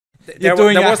You're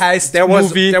doing a heist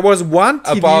movie. There was one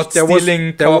TV about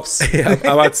stealing cops.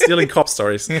 About stealing cop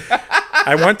stories.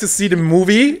 I want to see the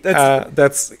movie.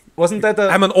 Wasn't that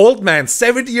I'm an old man,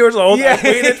 70 years old. Yeah. I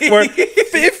waited for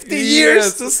 50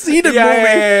 years to see the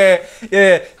movie.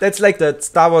 Yeah. That's like that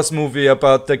Star Wars movie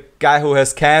about the guy who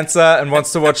has cancer and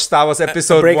wants to watch Star Wars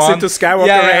episode breaks 1. into Skywalker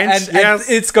Ranch. And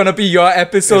it's gonna be your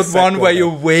episode 1 where you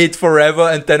wait forever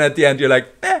and then at the end you're like,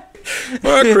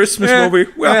 Well, Christmas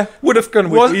movie. Well, would have gone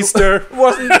with Easter.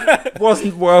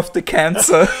 Wasn't worth the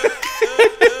cancer.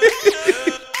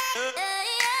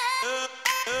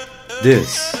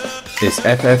 This is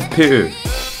FFPÖ,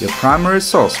 your primary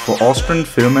source for Austrian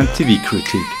film and TV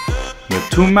critique, where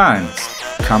two minds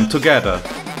come together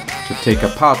to take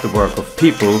apart the work of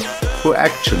people who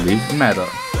actually matter.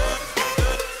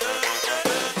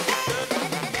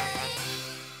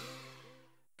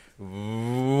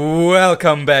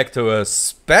 Welcome back to a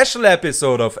special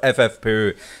episode of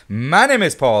FFPÖ. My name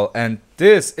is Paul and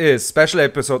this is special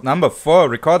episode number 4,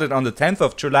 recorded on the 10th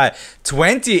of July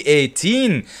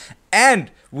 2018.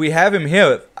 And we have him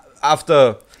here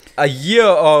after a year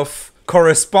of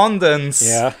correspondence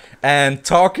and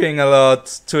talking a lot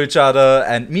to each other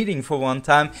and meeting for one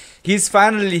time. He's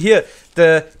finally here,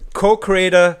 the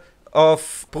co-creator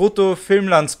of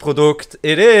Bruttofilmlandsprodukt.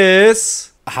 It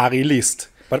is Harry List.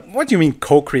 But what do you mean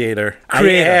co-creator? I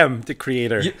am the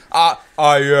creator. I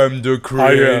am the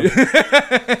creator.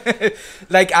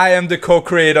 Like I am the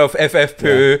co-creator of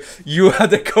FFPÖ. Yeah. You are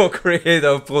the co-creator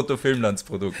of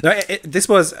Bruttofilmlandsprodukt. No, this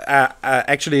was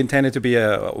actually intended to be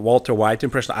a Walter White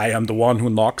impression. I am the one who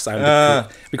knocks.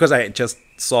 Because I just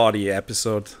saw the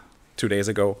episode 2 days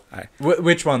ago.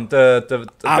 Which one? I'm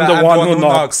the one who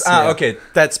knocks. Okay.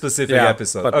 That specific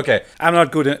episode. Okay. I'm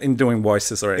not good in doing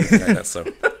voices or anything like that, so...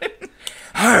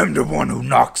 I am the one who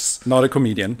knocks. Not a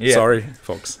comedian. Yeah. Sorry,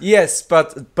 folks. Yes,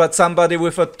 but somebody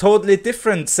with a totally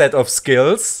different set of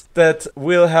skills that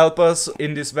will help us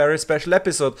in this very special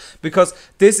episode. Because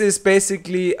this is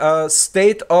basically a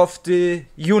State of the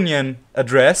Union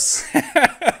address.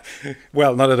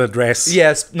 Well, not an address.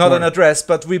 Yes, not an address.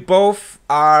 But we both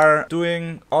are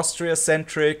doing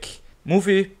Austria-centric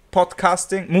movie and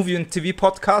TV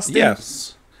podcasting.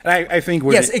 Yes. I think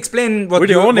we're explain what we're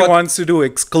the only ones to do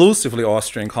exclusively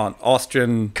Austrian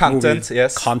content. Movie.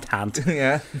 Yes, content.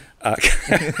 Yeah. Oh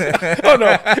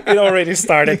no, it already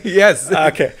started. Yes.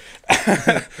 Okay.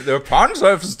 The puns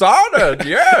have started.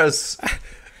 Yes.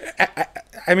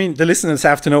 I mean, the listeners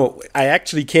have to know. I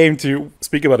actually came to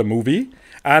speak about a movie,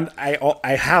 and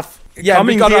I have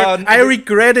coming here. I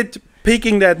regretted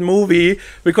picking that movie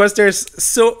because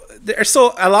there's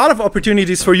a lot of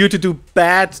opportunities for you to do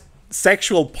bad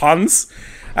sexual puns,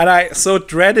 and I so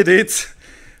dreaded it,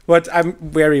 but I'm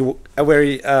very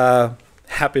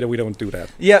happy that we don't do that.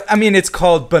 Yeah, I mean it's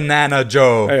called Banana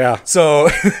Joe. Yeah. So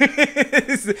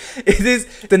it is,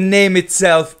 the name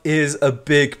itself is a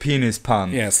big penis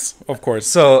pun. Yes, of course.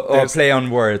 So or play on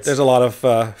words. There's a lot of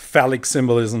phallic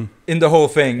symbolism in the whole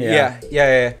thing.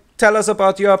 Yeah. Tell us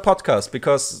about your podcast,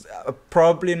 because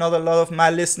probably not a lot of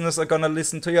my listeners are gonna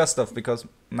listen to your stuff because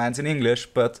mine's in English,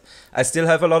 but I still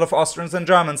have a lot of Austrians and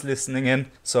Germans listening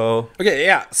in. So okay,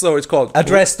 yeah. So it's called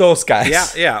address those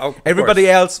guys. Yeah. Everybody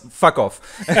else, fuck off.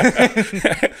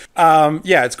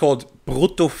 It's called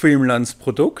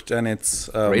Bruttofilmlandsprodukt, and it's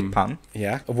great pun.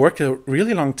 Yeah, I worked a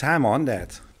really long time on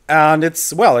that. And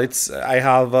I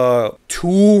have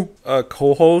 2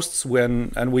 co-hosts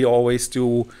and we always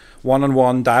do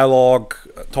one-on-one dialogue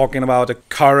talking about a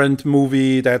current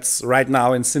movie that's right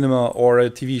now in cinema or a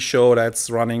TV show that's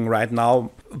running right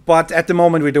now. But at the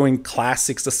moment we're doing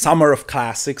classics, the summer of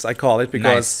classics, I call it,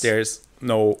 because there's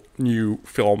no new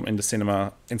film in the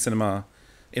cinema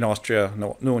in Austria,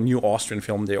 no new Austrian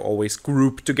film. They always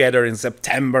group together in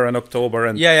September and October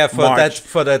and March.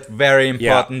 for that very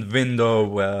important window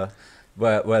where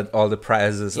all the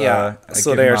prizes are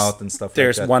given out and stuff like that.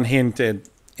 There's one hint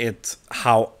at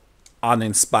how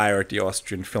uninspired the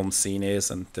Austrian film scene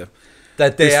is, and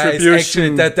that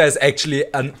there's actually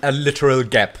a literal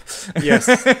gap. Yes.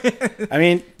 I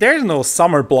mean, there's no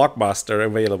summer blockbuster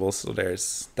available, so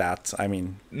there's that. I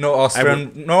mean, no Austrian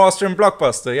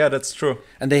blockbuster. Yeah, that's true.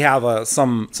 And they have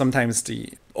sometimes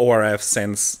the ORF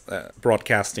sends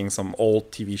broadcasting some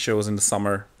old TV shows in the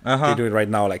summer. They do it right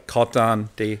now, like Cotton.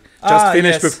 They just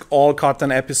finished with all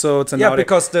Cotton episodes. And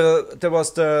because there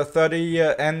was the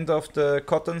 30-year end of the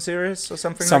Cotton series or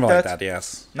something like that. Something like that,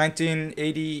 yes.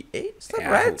 1988, is that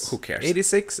right? Who cares?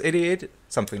 86, 88,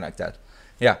 something like that.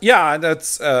 Yeah. Yeah,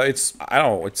 that's, it's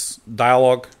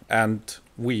dialogue, and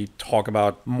we talk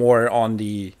about more on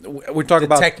the... We talk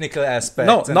about... technical aspect.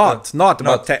 No, not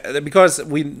about... because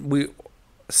we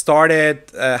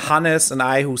started, Hannes and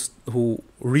I, who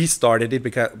restarted it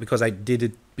because I did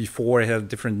it before. It had a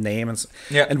different name.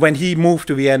 And when he moved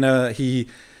to Vienna,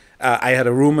 I had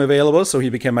a room available, so he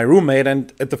became my roommate.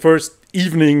 And at the first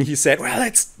evening, he said, well,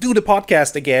 let's do the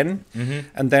podcast again.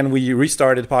 And then we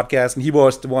restarted the podcast, and he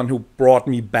was the one who brought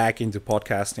me back into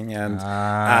podcasting. And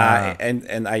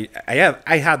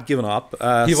I had given up.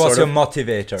 He was your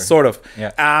motivator. Sort of.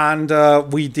 Yeah. And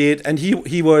we did, and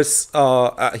he was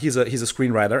he's a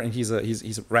screenwriter, and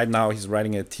he's right now he's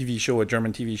writing a TV show, a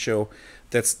German TV show.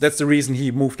 That's the reason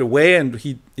he moved away, and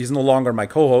he's no longer my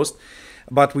co-host.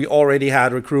 But we already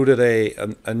had recruited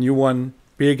a new one,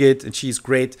 Birgit, and she's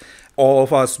great. All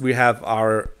of us, we have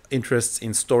our interests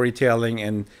in storytelling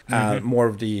and more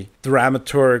of the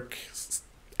dramaturg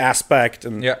aspect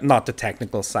and not the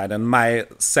technical side. And my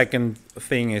second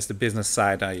thing is the business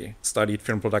side. I studied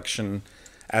film production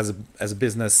as a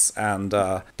business, and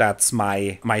that's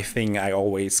my thing. I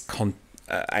always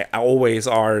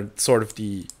are sort of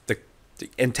the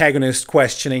antagonist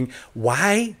questioning,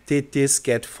 why did this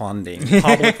get funding?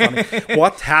 Public funding.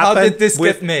 What happened? How did this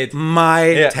with get made?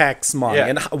 My tax money?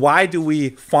 And why do we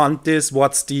fund this?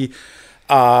 What's the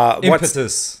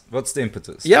impetus? What's the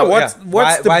impetus? Yeah, what's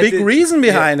the big reason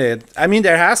behind it? I mean,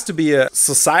 there has to be a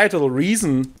societal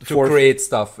reason to create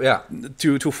stuff. Yeah,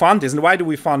 to fund this. And why do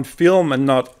we fund film and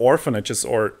not orphanages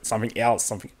or something else?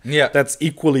 Something that's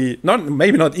equally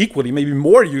maybe not equally, maybe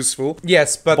more useful.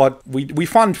 Yes, but we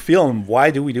fund film.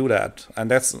 Why do we do that? And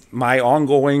that's my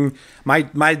ongoing,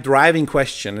 my driving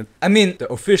question. I mean, the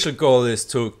official goal is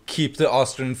to keep the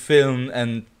Austrian film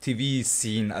and TV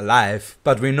scene alive,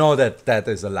 but we know that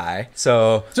is a lie.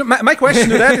 So my question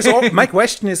to that is my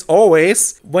question is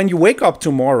always, when you wake up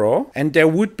tomorrow and there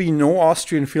would be no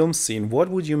Austrian film scene, what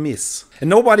would you miss? And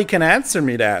nobody can answer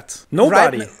me that.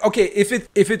 Nobody. Okay,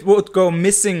 if it would go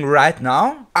missing right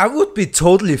now, I would be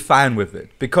totally fine with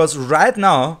it, because right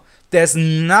now there's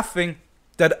nothing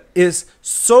that is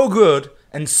so good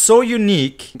and so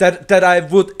unique that I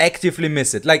would actively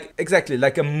miss it. Like, exactly,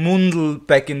 like a Mundl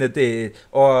back in the day,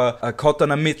 or a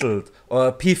Kotana Mittelt, or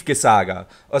a Piefgesager,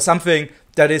 or something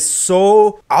that is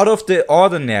so out of the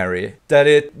ordinary that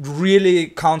it really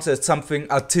counts as something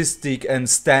artistic and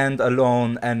stand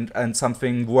alone and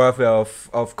something worthy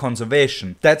of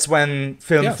conservation. That's when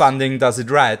film funding does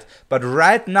it right. But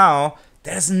right now,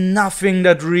 there's nothing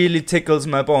that really tickles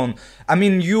my bone. I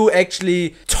mean, you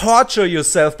actually torture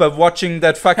yourself by watching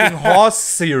that fucking horse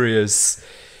series.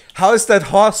 How is that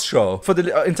horse show? For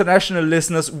the international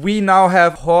listeners, we now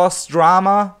have horse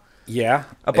drama. Yeah.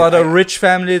 About a rich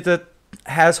family that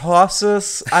has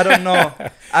horses. I don't know.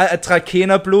 a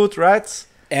Trakehner Blut, right?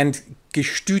 And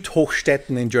Gestüt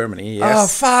Hochstetten in Germany. Yes. Oh,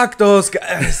 fuck those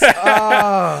guys.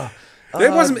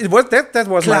 That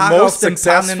was my most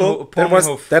successful.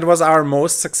 That was our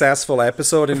most successful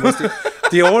episode. It was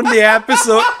the only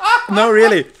episode. No,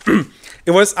 really.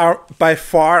 It was by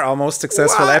far our most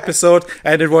successful episode,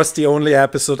 and it was the only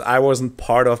episode I wasn't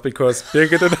part of because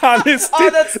Birgit and Hannes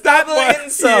did. That's double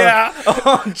insult. Yeah.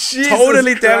 Oh, Jesus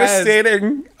totally Christ.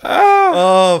 Devastating.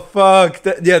 Oh, fuck.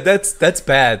 That's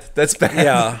bad. That's bad.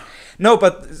 Yeah. No,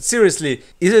 but seriously,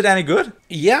 is it any good?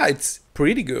 Yeah, it's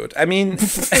pretty good. I mean,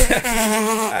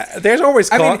 there's always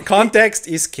context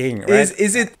is king, right?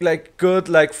 Is it like good,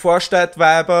 like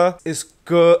Vorstadtweiber is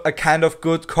good, a kind of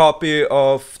good copy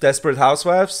of Desperate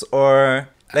Housewives, or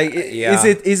like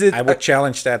is it? I would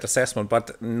challenge that assessment,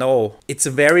 but no, it's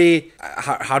a very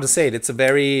how to say it. It's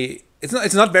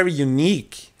not very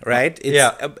unique, right?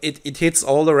 It hits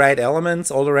all the right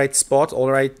elements, all the right spots, all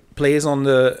the right plays on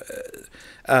the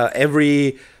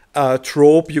every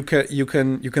trope you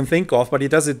can think of, but it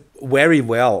does it very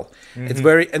well.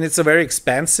 Mm-hmm. It's a very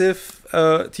expansive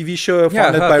TV show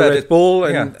funded by Red Bull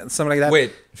and something like that.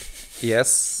 Wait.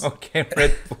 Yes. Okay,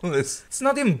 Red Bull it's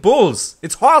not even bulls,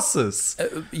 it's horses.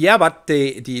 Yeah, but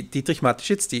the Dietrich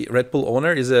Mateschitz, the Red Bull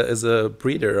owner, is a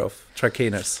breeder of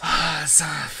Trakehners.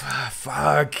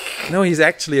 Fuck. No, he's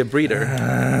actually a breeder.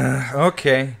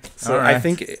 Okay. So right.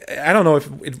 I don't know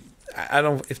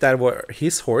if that were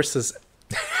his horses,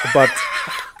 but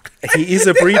he is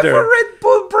a breeder. They have a Red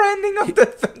Bull branding on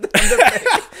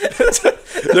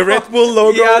the Red Bull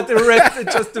logo. Yeah,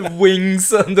 just the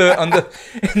wings on the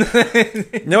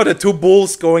No, the two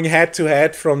bulls going head to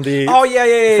head from the. Oh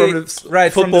yeah. From the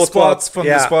right, from the sports club.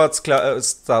 the sports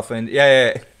stuff, and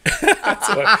yeah.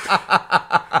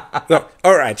 No,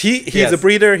 all right. He's a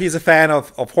breeder. He's a fan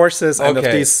of horses and of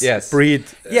this breed.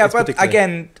 Yeah, but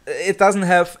again, it doesn't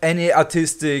have any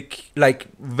artistic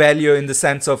value in the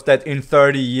sense of that in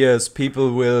 30 years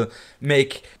people will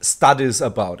make studies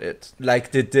about it,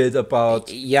 like they did about.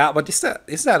 Yeah, but is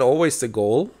that always the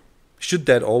goal? Should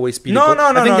that always be No, the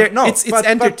goal? no, I think no, no. It's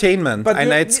entertainment, but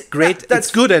and it's great. Yeah,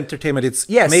 it's good entertainment. It's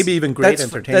maybe even great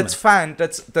entertainment. That's fine.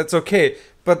 That's okay.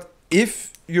 But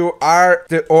if you are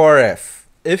the ORF,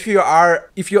 if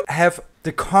you have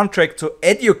the contract to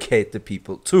educate the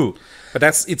people too, but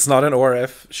it's not an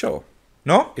ORF show.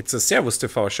 No, it's a Servus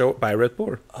TV show by Red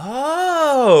Bull.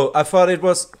 Oh, I thought it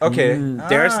was okay.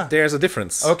 There's a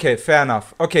difference. Okay, fair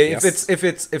enough. Okay, Yes. if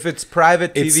it's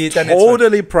private TV, it's then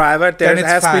totally private. There Then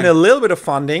it's has been fine. a little bit of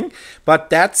funding,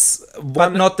 but that's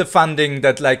but not the funding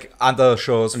that like other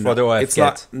shows for the ORF it's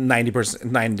get. not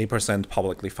 90%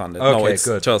 publicly funded. Okay, no, it's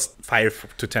good. just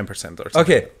 5 to 10% or something.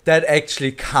 Okay, that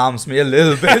actually calms me a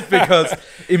little bit because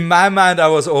in my mind I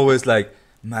was always like,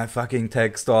 my fucking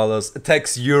tax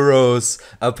euros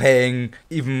are paying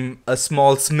even a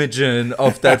small smidgen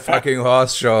of that fucking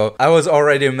horse show. I was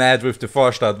already mad with the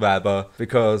Vorstadtweiber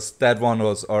because that one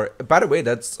was, by the way,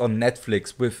 that's on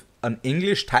Netflix with an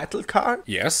English title card.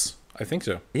 Yes, I think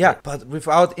so. Yeah, but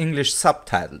without English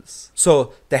subtitles.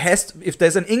 So if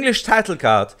there's an English title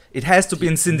card, it has to be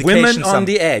in syndication. Women on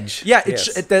the Edge. Yeah,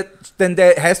 Yes. then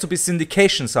there has to be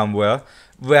syndication somewhere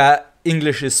where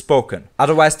English is spoken.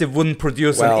 Otherwise, they wouldn't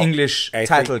produce an English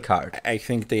title card. I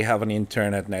think they have an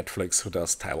intern at Netflix who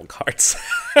does title cards.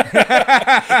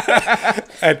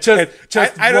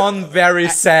 Just one very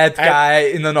sad guy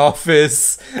in an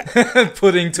office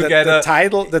putting together.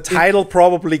 The title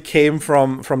probably came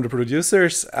from the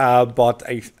producers, but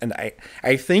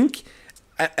I think,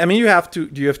 I mean, you have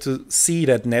to see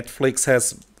that Netflix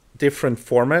has different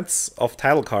formats of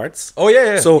title cards. Oh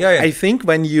yeah. So yeah. I think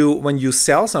when you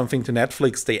sell something to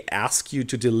Netflix, they ask you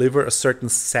to deliver a certain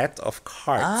set of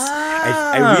cards.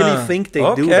 I really think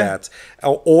they do that,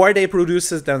 or they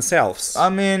produce it themselves. I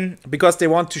mean, because they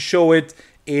want to show it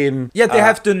in. Yeah, they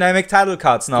have dynamic title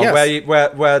cards now, Yes.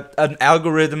 where an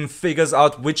algorithm figures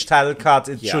out which title card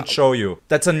it should show you.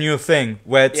 That's a new thing.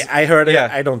 Where I heard it.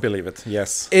 I don't believe it.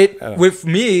 Yes. With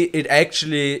me, it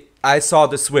actually. I saw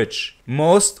the switch.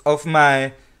 Most of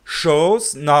my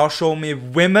shows now show me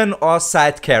women or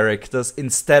side characters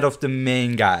instead of the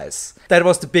main guys. That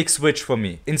was the big switch for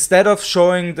me. Instead of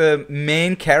showing the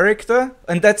main character,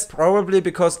 and that's probably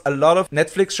because a lot of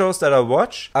Netflix shows that I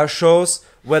watch are shows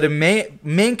where the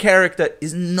main character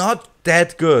is not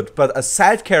that good, but a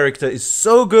side character is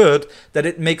so good that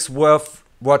it makes worth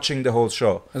watching the whole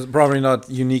show. It's probably not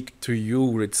unique to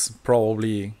you. It's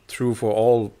probably true for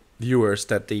all viewers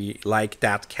that they like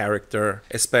that character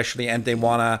especially, and they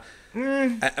wanna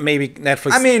maybe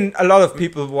Netflix. I mean, a lot of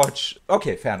people watch.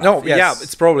 Okay, fair enough. No, yeah,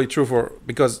 it's probably true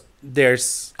because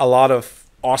there's a lot of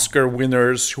Oscar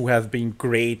winners who have been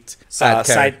great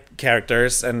side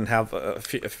characters and have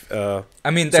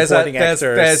I mean,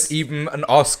 there's even an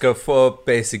Oscar for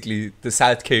basically the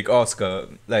sidekick Oscar,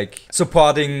 like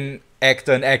supporting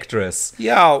actor and actress.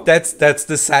 Yeah, that's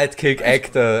the sidekick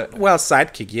actor. Well,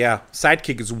 sidekick, yeah,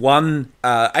 sidekick is one.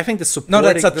 I think the supporting. No,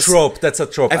 that's a trope. That's a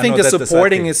trope. I think the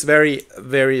supporting is very,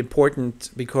 very important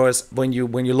because when you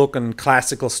look on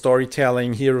classical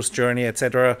storytelling, hero's journey,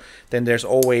 etc., then there's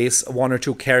always one or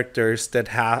two characters that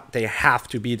have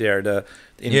to be there.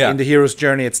 In the hero's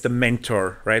journey, it's the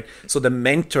mentor, right? So the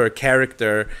mentor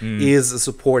character is a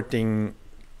supporting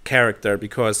character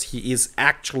because he is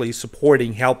actually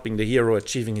helping the hero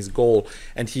achieving his goal,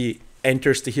 and he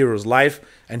enters the hero's life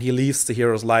and he leaves the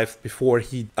hero's life before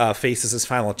he faces his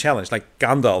final challenge, like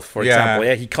Gandalf, for example.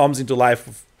 Yeah, he comes into life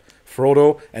of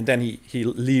Frodo and then he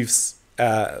leaves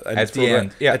at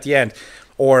the end.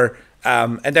 Or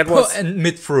and that was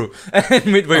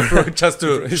midway through just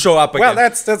to show up again. Well,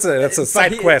 that's a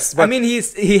side quest. But I mean,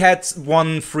 he had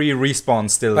one free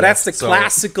respawn still. But that's the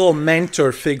classical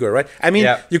mentor figure, right? I mean,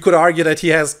 you could argue that he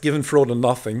has given Frodo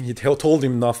nothing. He told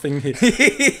him nothing.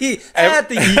 He had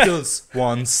the Eagles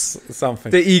once.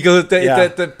 Something. The Eagle,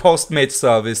 the Postmate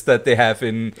service that they have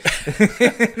in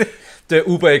the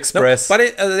Uber Express. No,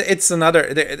 but it's another.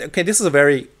 Okay, this is a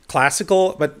very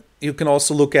classical, but. You can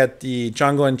also look at the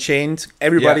Django Unchained.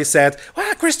 Everybody said,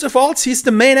 "Wow, Christoph Waltz, he's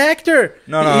the main actor."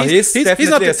 No, he's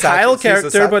not the title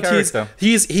character, but character.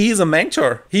 he's a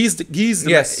mentor. He's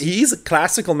a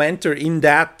classical mentor in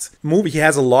that movie. He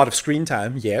has a lot of screen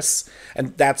time, yes,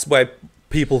 and that's why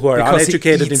people who are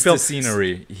uneducated in film, the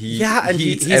scenery.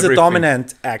 He's a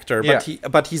dominant actor,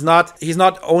 but he's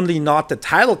not only not the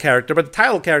title character, but the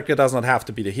title character does not have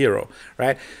to be the hero,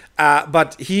 right?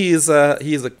 But he is a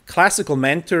classical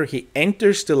mentor. He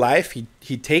enters the life.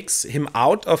 He takes him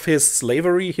out of his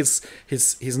slavery,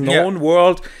 his known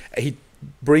world. He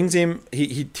brings him.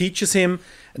 He teaches him.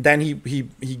 Then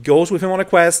he goes with him on a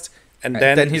quest. And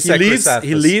then he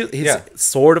leaves. He's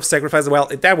sort of sacrificed. Well,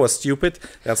 that was stupid.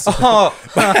 That's but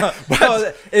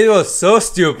it was so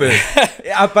stupid.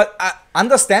 Yeah, but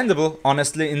understandable,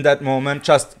 honestly, in that moment,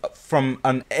 just from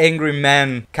an angry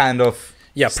man kind of.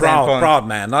 Yeah, proud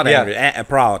man, not angry,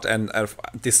 proud and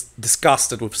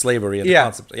disgusted with slavery and the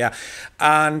concept. Yeah,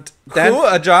 and then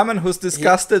a German who's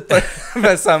disgusted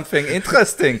by something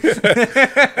interesting.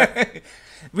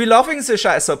 We loving the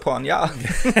Scheiße porn, yeah.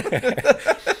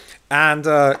 And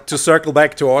to circle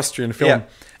back to Austrian film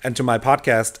and to my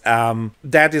podcast,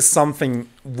 that is something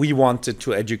we wanted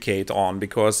to educate on,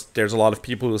 because there's a lot of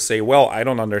people who say, well, I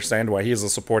don't understand why he's a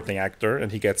supporting actor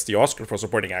and he gets the Oscar for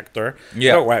supporting actor.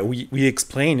 Yeah. So, we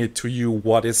explain it to you.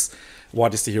 What is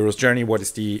the hero's journey? What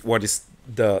is the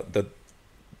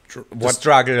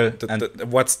struggle?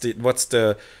 What's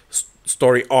the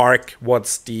story arc?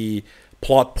 What's the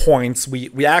plot points?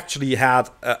 We actually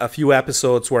had a few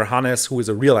episodes where Hannes, who is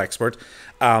a real expert,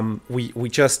 we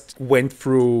just went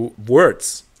through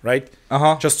words, right?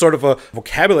 Just sort of a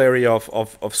vocabulary of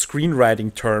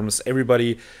screenwriting terms.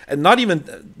 Everybody, and not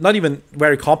even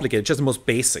very complicated, just the most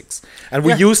basics. And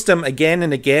we use them again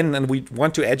and again. And we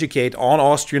want to educate on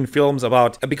Austrian films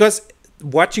because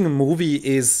watching a movie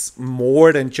is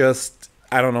more than just,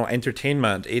 I don't know,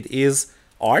 entertainment. It is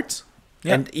art.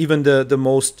 Yeah. And even the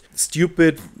most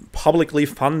stupid, publicly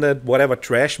funded, whatever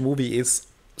trash movie is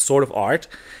sort of art,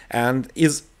 and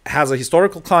has a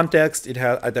historical context. It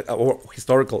has or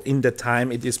historical in the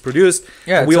time it is produced.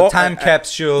 Yeah, it's a time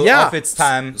capsule of its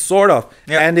time, sort of.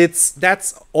 Yeah. And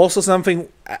that's also something.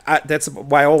 That's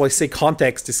why I always say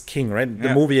context is king, right? Yeah.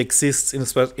 The movie exists in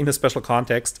a special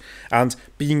context, and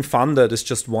being funded is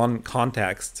just one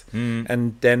context.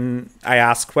 And then I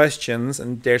ask questions,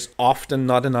 and there's often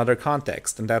not another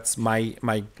context, and that's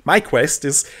my quest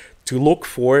is to look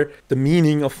for the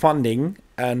meaning of funding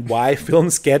and why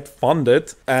films get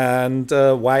funded and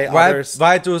why others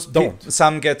don't.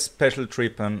 Some get special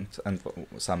treatment and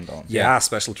some don't. Yeah,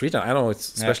 special treatment. I know it's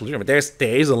special treatment.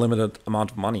 There is a limited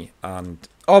amount of money, and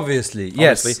obviously,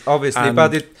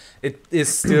 but it is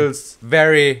still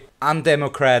very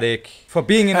undemocratic. For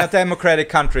being in a democratic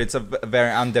country, it's a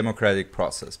very undemocratic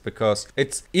process, because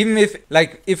it's, even if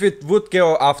it would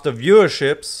go after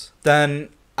viewerships, then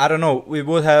I don't know, we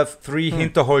would have 3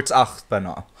 Hinterholz 8 by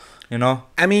now, you know?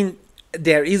 I mean,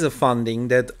 there is a funding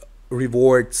that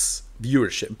rewards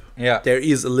viewership. Yeah. There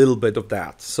is a little bit of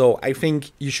that. So I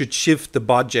think you should shift the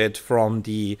budget from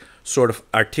the sort of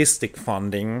artistic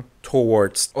funding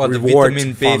towards or the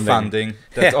vitamin B funding.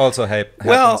 That also happens.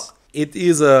 Well, it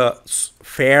is a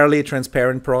fairly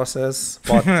transparent process,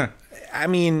 but I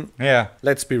mean,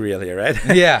 let's be real here, right?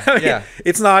 Yeah, I mean,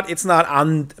 It's not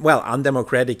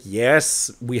undemocratic.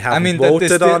 Yes, we have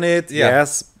voted on it. Yeah.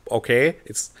 Yes, okay.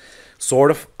 It's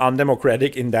sort of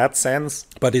undemocratic in that sense,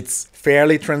 but it's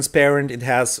fairly transparent. It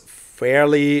has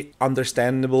fairly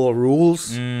understandable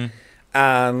rules.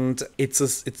 And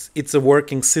it's a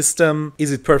working system.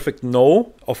 Is it perfect?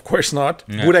 No, of course not.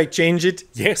 Yeah. Would I change it?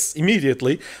 Yes,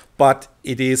 immediately. But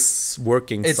it is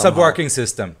working. It's somehow. A working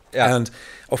system. Yeah. And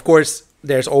of course,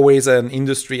 there's always an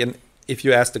industry. And if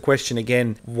you ask the question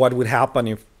again, what would happen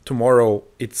if tomorrow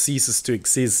it ceases to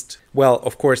exist? Well,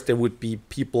 of course, there would be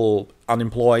people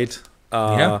unemployed.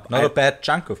 Not a bad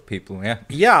chunk of people. Yeah.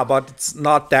 Yeah, but it's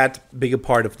not that big a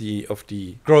part of the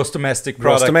gross domestic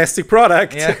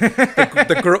product. Yeah.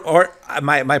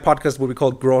 My podcast would be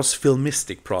called gross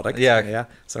filmistic product. Yeah.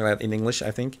 Something like that in English,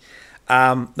 I think.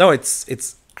 No,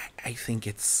 I think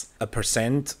it's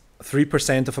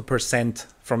 3% of a percent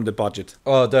from the budget.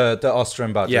 Oh, the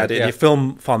Austrian budget. Yeah, the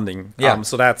film funding. Yeah.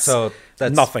 So that's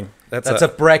nothing. That's a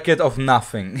bracket of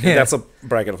nothing. Yeah. That's a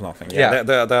bracket of nothing. Yeah.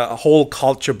 The whole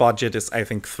culture budget is, I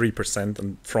think, 3%,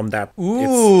 and from that,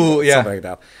 it's something like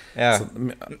that. Yeah. So,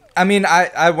 I mean,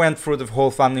 I went through the whole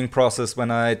funding process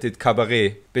when I did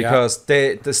Cabaret, because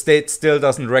the state still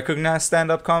doesn't recognize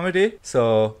stand-up comedy,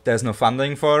 so there's no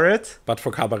funding for it. But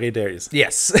for Cabaret, there is.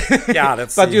 Yes. Yeah,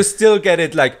 that's. But you still get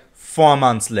it like 4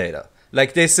 months later.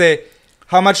 Like they say,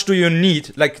 how much do you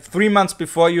need? Like 3 months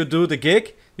before you do the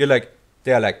gig,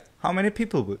 they're like, how many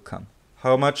people will come?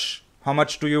 How much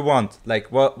do you want?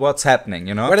 Like what's happening,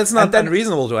 you know? But it's not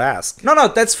unreasonable to ask. No,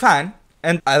 that's fine.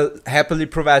 And I'll happily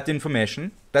provide the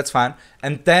information. That's fine.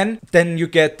 And then you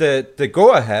get the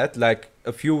go ahead, like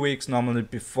a few weeks normally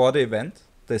before the event.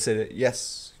 They say,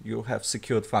 yes, you have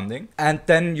secured funding. And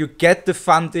then you get the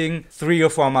funding 3 or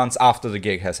 4 months after the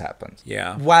gig has happened.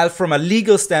 Yeah. While from a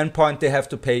legal standpoint, they have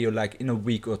to pay you like in a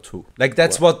week or 2. Like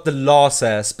that's what the law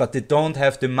says, but they don't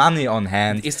have the money on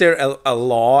hand. Is there a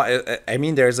law? I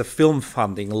mean, there's a film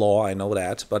funding law, I know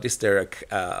that. But is there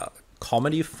a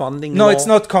comedy funding No, law? it's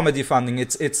not comedy funding.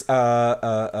 It's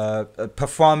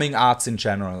performing arts in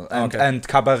general, and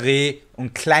cabaret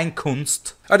und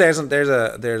Kleinkunst There's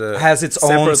a has its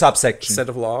own subsection. set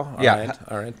of law.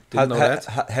 All right. Didn't know that.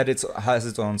 Has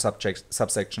its own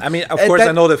subsection. I mean, of course,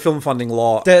 I know the film funding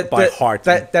law by heart.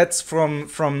 That's from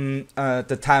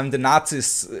the time the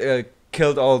Nazis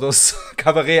killed all those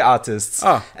cabaret artists.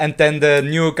 And then the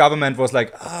new government was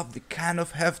like, we kind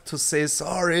of have to say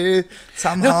sorry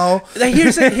somehow. No,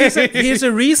 here's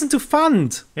a reason to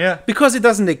fund. Yeah. Because it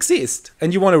doesn't exist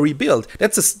and you want to rebuild.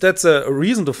 That's a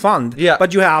reason to fund. Yeah.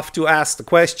 But you have to ask the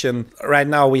question. Right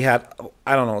now we had,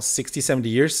 60, 70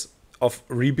 years of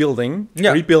rebuilding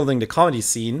the comedy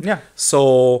scene. Yeah.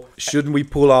 So shouldn't we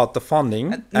pull out the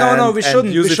funding? No, we shouldn't.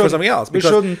 And use it for something else. We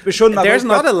shouldn't. There's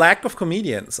not a lack of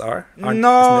comedians,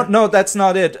 No, that's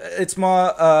not it. It's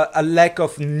more a lack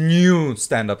of new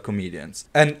stand-up comedians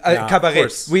and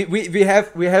cabaret.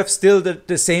 We have still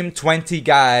the same 20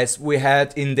 guys we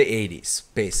had in the 80s,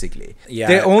 basically. Yeah,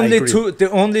 the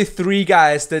only 3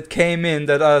 guys that came in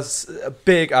that are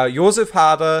big are Josef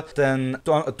Hader, then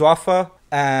Dorfer,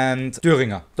 and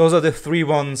Thüringer. Those are the 3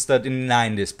 ones that in the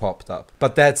 90s popped up.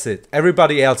 But that's it.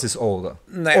 Everybody else is older.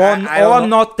 Or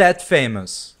not that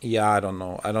famous. Yeah, I don't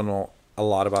know. I don't know a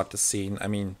lot about the scene. I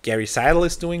mean, Gary Seidel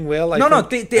is doing well. There are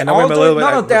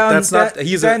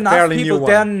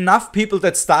enough people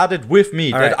that started with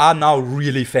me that are now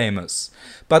really famous.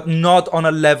 But not on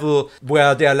a level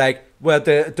where they're like, where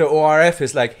the ORF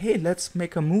is like, hey, let's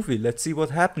make a movie. Let's see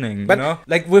what's happening. But, you know?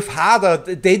 Like with Hader,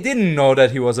 they didn't know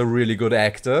that he was a really good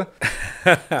actor.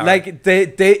 Like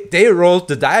they rolled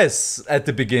the dice at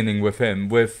the beginning with him,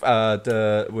 with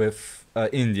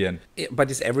Indian. But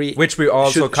is which we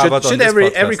also covered on this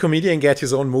podcast. Every comedian get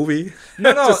his own movie?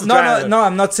 No,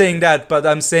 I'm not saying that, but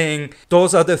I'm saying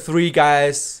those are the 3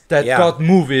 guys that got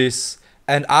movies.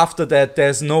 And after that,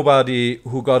 there's nobody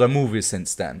who got a movie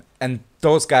since then. And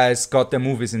those guys got their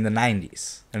movies in the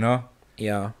 90s, you know?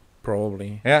 Yeah,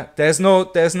 probably. Yeah, there's no...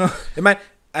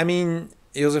 I mean,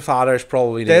 Josef Hader is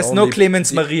probably the only... There's no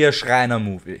Clemens Maria Schreiner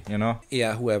movie, you know?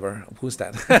 Yeah, whoever. Who's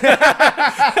that?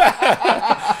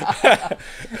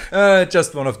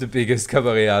 Just one of the biggest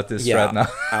cabaret artists right now.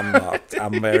 I'm not.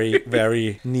 I'm very,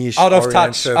 very niche Out of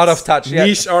touch.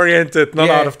 Niche oriented, not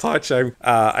out of touch.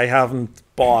 I haven't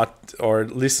bought or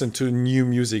listened to new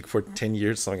music for 10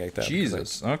 years, something like that.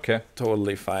 Jesus, okay.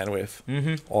 Totally fine with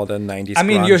all the 90s. I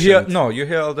mean, you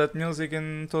hear all that music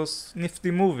in those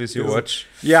nifty movies you watch.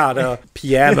 Yeah, the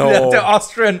piano. The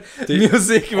Austrian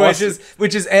music,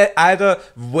 which is either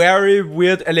very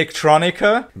weird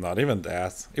electronica. Not even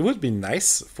that. It would be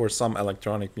nice for some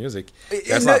electronic music.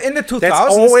 In the 2000s.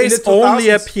 That's always only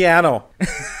a piano.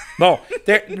 No,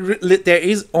 there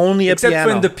is only a piano. Except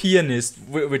for in The Pianist,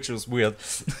 which was weird.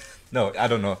 No, I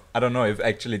don't know. I don't know if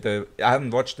actually I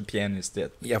haven't watched The Pianist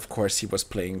yet. Yeah, of course he was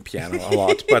playing piano a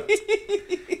lot, but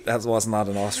that was not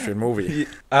an Austrian movie.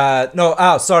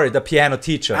 Sorry, The Piano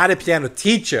Teacher. The Piano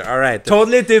Teacher, all right.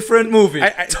 Totally different movie.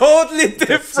 Totally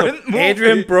different movie.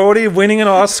 Adrian Brody winning an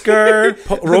Oscar.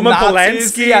 Roman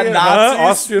Polanski,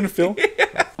 Austrian film.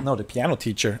 No, The Piano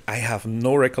Teacher, I have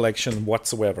no recollection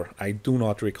whatsoever. I do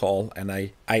not recall, and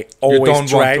I always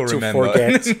try to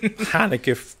forget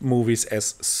Haneke movies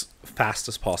as fast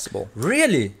as possible.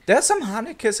 Really? There's some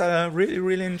Hanekes I really,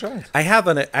 really enjoyed. I have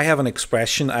an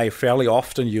expression I fairly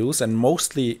often use, and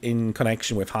mostly in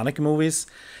connection with Haneke movies.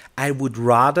 I would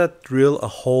rather drill a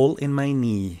hole in my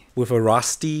knee with a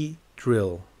rusty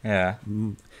drill. Yeah.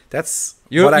 That's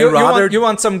you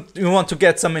want to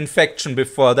get some infection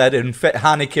before that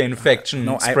Haneke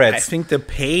infection spreads. I think the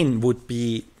pain would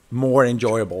be more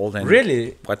enjoyable than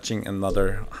watching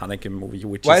another Haneke movie.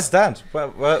 Why is that?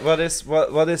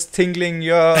 What is tingling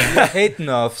your hate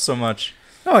nerve so much?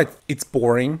 No, it's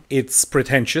boring. It's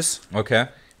pretentious. Okay.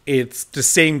 It's the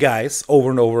same guys over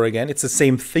and over again. It's the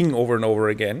same thing over and over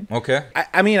again. Okay.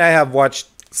 I mean, I have watched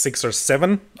 6 or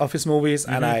 7 of his movies,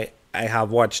 and I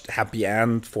have watched Happy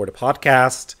End for the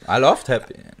podcast. I loved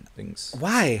Happy End things.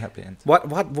 Why? Happy End. What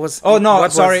was? Oh no!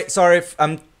 Sorry.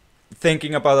 I'm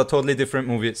thinking about a totally different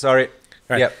movie. Sorry.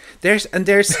 Right. Yeah. There's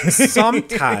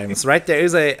sometimes right. There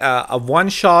is a one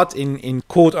shot in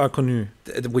Code Inconnu,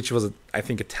 which was I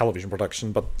think a television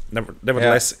production, but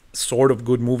nevertheless sort of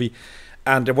good movie.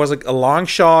 And there was a long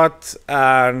shot,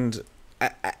 and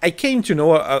I came to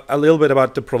know a little bit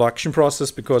about the production process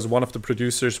because one of the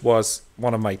producers was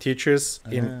one of my teachers,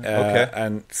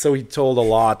 and so he told a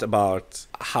lot about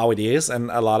how it is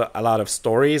and a lot of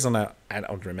stories, and I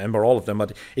don't remember all of them,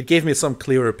 but it gave me some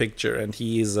clearer picture. And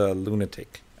he is a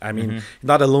lunatic. I mean,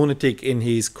 not a lunatic in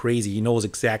he's crazy. He knows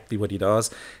exactly what he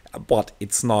does, but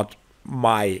it's not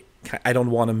my I don't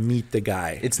want to meet the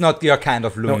guy. It's not your kind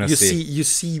of No, lunacy. you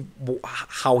see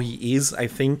how he is, I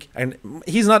think, and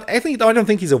he's not. I don't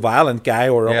think he's a violent guy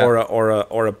or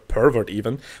a pervert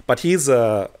even, but he's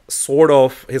a sort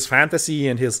of his fantasy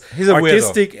and his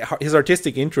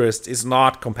artistic interest is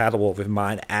not compatible with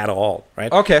mine at all,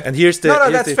 right? Okay. And here's the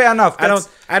that's fair enough.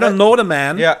 I don't know the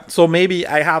man, Yeah. so maybe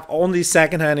I have only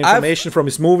secondhand information from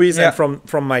his movies and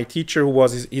from my teacher who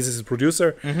was his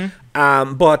producer.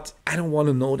 But I don't want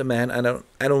to know the man. I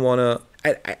don't want to.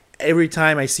 Every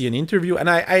time I see an interview, and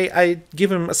I give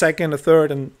him a second, a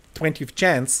third, and 20th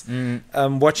chance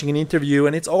watching an interview,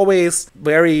 and it's always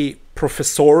very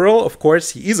professorial. Of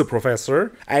course, he is a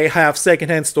professor. I have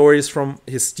secondhand stories from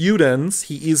his students.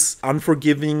 He is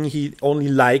unforgiving. He only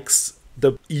likes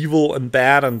the evil and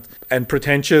bad and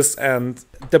pretentious. And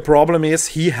the problem is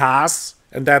he has,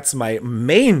 and that's my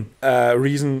main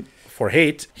reason for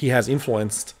hate, he has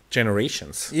influenced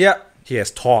generations. Yeah. He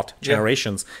has taught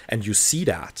generations, and you see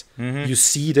that. You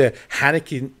see the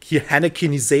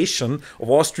Hanekenization of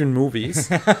Austrian movies.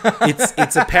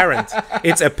 It's apparent.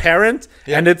 It's apparent,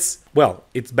 and it's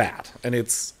bad, and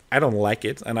I don't like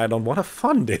it, and I don't want to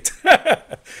fund it.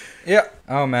 Yeah.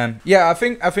 Oh man. Yeah, I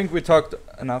think we talked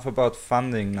enough about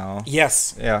funding now.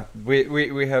 Yes. Yeah.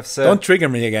 We have said. Don't trigger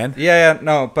me again. Yeah,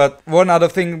 no. But one other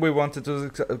thing we wanted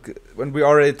to, when we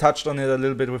already touched on it a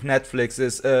little bit with Netflix,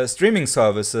 is streaming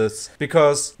services,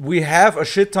 because we have a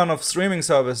shit ton of streaming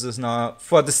services now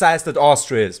for the size that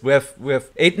Austria is. We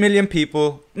have 8 million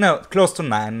people. No, close to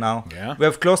 9 now. Yeah. We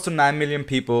have close to 9 million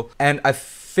people, and I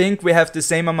think we have the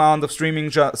same amount of streaming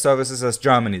services as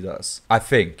Germany does. I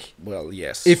think. Well,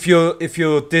 yes. If you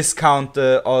discount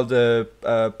all the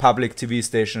public TV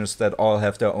stations that all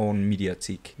have their own media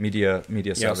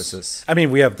services. I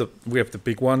mean, we have the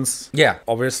big ones. Yeah.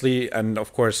 Obviously, and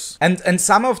of course. And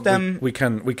some of them we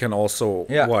can also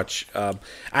watch.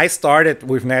 I started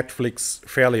with Netflix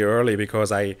fairly early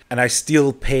because I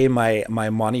still pay my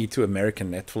money to American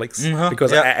Netflix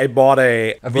because I bought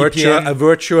a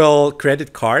virtual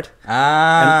credit card.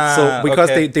 And so because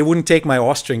they wouldn't take my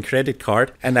Austrian credit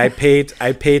card, and I paid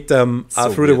them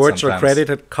through the virtual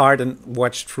credit card and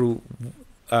watched through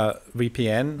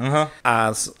VPN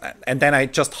and then I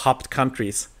just hopped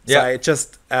countries. So I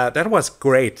just that was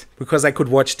great because I could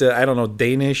watch the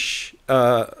Danish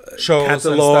shows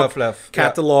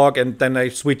catalog, and then I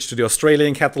switched to the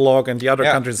Australian catalog and the other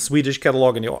countries' Swedish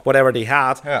catalog and whatever they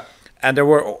had. Yeah. And there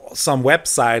were some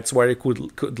websites where you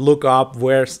could look up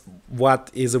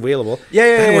what is available.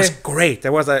 That was great.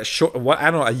 There was a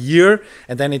year,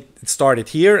 and then it started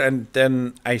here, and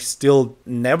then I still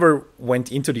never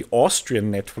went into the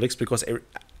Austrian Netflix because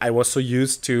I was so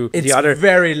used to the other. It's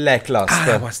very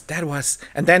lackluster. That was,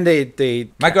 and then they.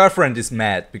 My girlfriend is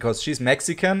mad because she's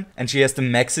Mexican and she has the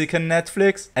Mexican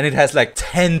Netflix, and it has like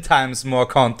 10 times more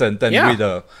content than we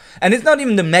do. And it's not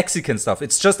even the Mexican stuff;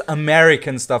 it's just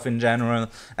American stuff in general,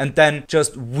 and then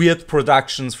just weird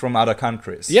productions from other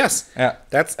countries. Yes,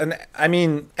 I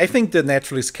mean, I think the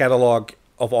Netflix catalog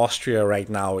of Austria right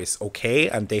now is okay,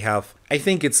 and they have. I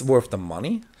think it's worth the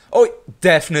money. Oh,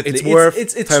 definitely. It's worth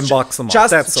 $10 a month.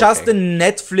 Just the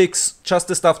Netflix, just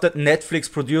the stuff that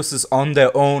Netflix produces on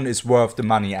their own is worth the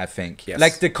money, I think. Yes.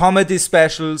 Like the comedy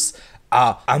specials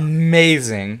are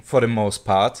amazing for the most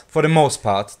part.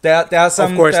 There are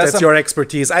some. Of course, that's your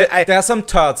expertise. There are some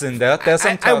turds in there.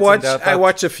 I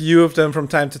watch a few of them from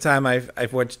time to time.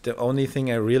 I've watched. The only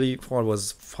thing I really thought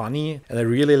was funny and I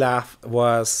really laughed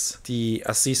was the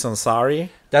Aziz Ansari.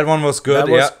 That one was good.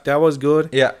 That was good.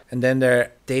 Yeah. And then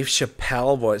Dave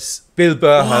Chappelle was. Bill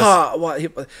Burr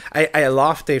I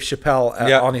love Dave Chappelle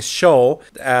on his show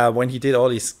when he did all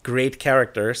these great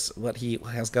characters, but he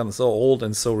has gotten so old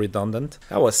and so redundant.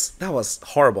 That was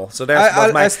horrible. So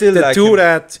that's the two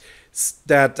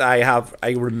that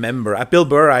I remember. Bill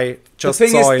Burr, I just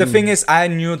saw the thing is, I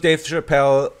knew Dave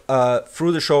Chappelle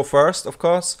through the show first, of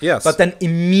course. Yes. But then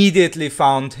immediately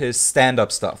found his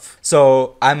stand-up stuff.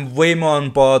 So I'm way more on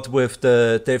board with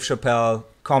the Dave Chappelle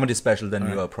comedy special than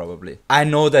you are probably. I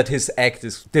know that his act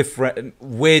is different,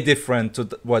 way different to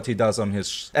what he does on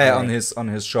his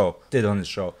show.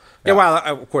 Yeah, well,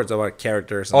 of course, there are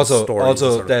characters and also, stories.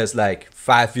 Also, there's like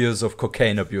 5 years of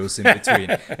cocaine abuse in between.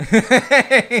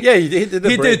 Yeah, he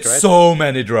did so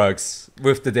many drugs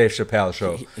with the Dave Chappelle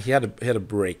show. He had a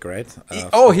break, right?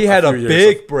 He had a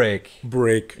big break.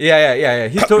 Yeah.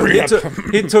 He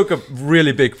took a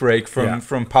really big break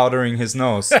from powdering his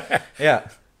nose. Yeah.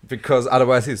 Because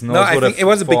otherwise his nose would have fallen. It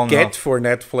was a big get off. for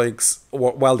Netflix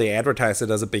while they advertised it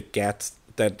as a big get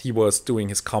that he was doing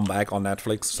his comeback on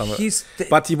Netflix. Somewhere. They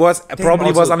But he was probably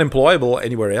was also- unemployable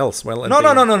anywhere else. Well, and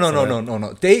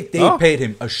No. They Oh. paid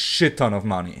him a shit ton of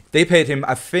money. They paid him,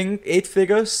 I think, 8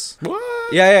 figures. What?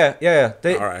 Yeah.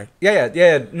 They, All right.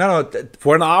 Yeah. No.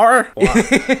 For an hour? Wow.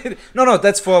 No.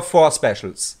 That's for 4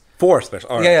 specials. 4 special.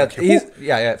 All right. Yeah. Okay.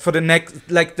 Yeah. For the next,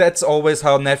 like that's always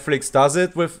how Netflix does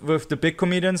it with the big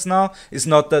comedians now. It's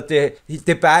not that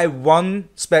they buy one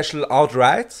special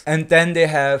outright and then they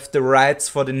have the rights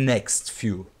for the next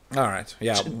few. All right.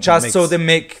 Yeah. Just so they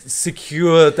make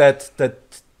secure that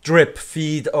drip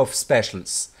feed of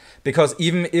specials. Because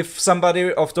even if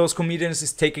somebody of those comedians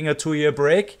is taking a 2-year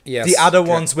break, Yes, the other okay.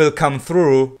 ones will come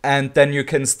through, and then you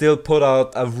can still put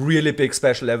out a really big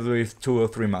special every 2 or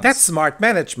 3 months. That's smart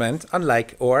management,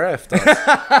 unlike ORF does.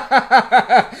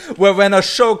 Where when a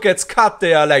show gets cut,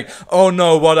 they are like, oh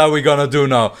no, what are we gonna do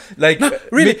now? Like,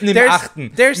 really, mitten im there's-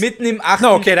 Achten. there's- Mitten im Achten.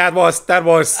 No, okay, that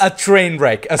was A train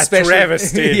wreck. A special.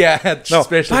 travesty. Yeah, a no.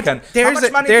 special But can. How there's much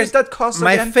a- money there's did that cost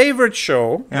my again? favorite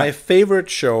show. Yeah. My favorite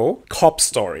show, Cop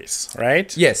Stories,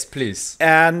 right? Yes, please.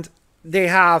 And they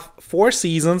have 4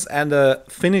 seasons and a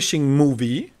finishing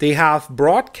movie. They have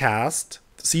broadcast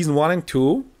season 1 and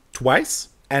 2 twice,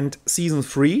 and season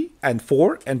 3 and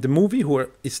 4 and the movie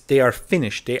they are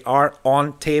finished. They are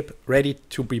on tape, ready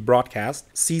to be broadcast.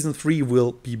 Season 3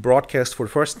 will be broadcast for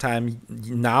the first time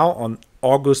now on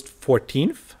August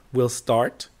 14th. Will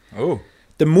start. Oh.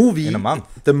 The movie In a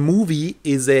month. The movie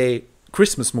is a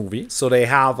Christmas movie, so they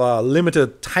have a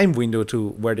limited time window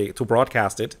to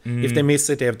broadcast it. If they miss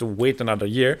it, they have to wait another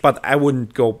year. But I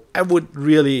wouldn't go. I would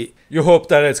really. You hope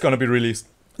that it's gonna be released.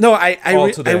 No, I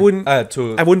wouldn't.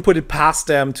 To I wouldn't put it past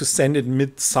them to send it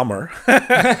midsummer.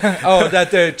 oh, that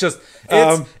they just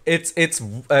it's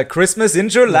Christmas in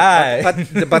July.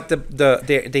 but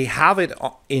they have it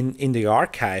in the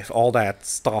archive, all that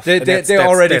stuff. They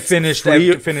already finished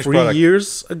three product.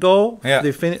 years ago. Yeah.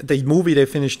 The movie they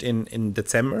finished in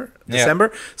December. Yeah.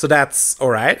 So that's all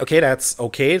right. Okay, that's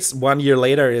okay. It's 1 year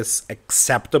later is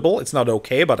acceptable. It's not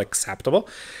okay, but acceptable.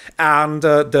 And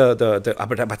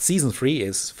but season 3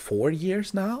 is 4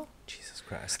 years now. Jesus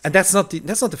Christ. And that's not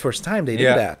the first time they do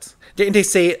Yeah. that. They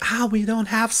say, we don't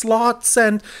have slots,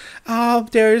 and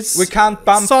there's We can't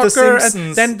bump soccer, the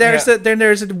Simpsons. and then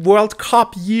there's a World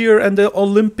Cup year and the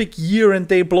Olympic year, and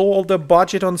they blow all the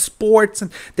budget on sports, and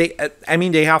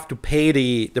they have to pay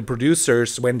the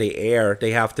producers when they air.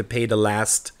 They have to pay the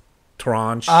last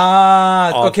tranche.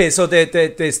 Okay, so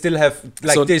they still have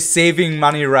So- they're saving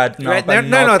money right now. Right, by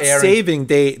they're not airing. saving.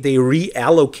 They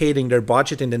reallocating their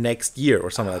budget in the next year or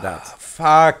something like that.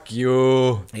 Fuck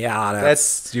you. Yeah, That's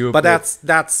stupid. But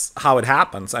that's how it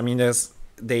happens. I mean,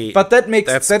 But that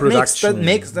makes That's that production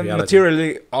makes them reality.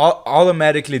 materially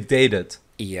automatically dated.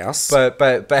 Yes.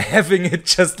 By having it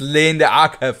just lay in the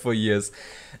archive for years.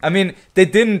 I mean, they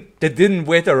didn't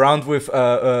wait around with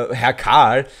Herr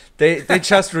Karl. They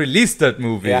just released that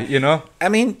movie, Yeah. you know. I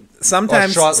mean,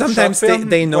 sometimes Short film?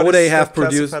 they know What they is have that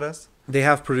produced classified as? they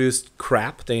have produced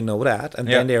crap. They know that, and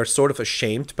Yeah. then they are sort of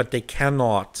ashamed, but they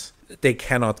cannot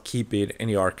keep it in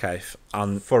the archive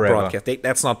on Forever. broadcast.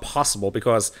 That's not possible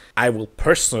because I will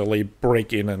personally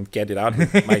break in and get it out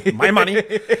with my money.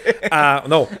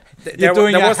 No, You're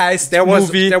doing a heist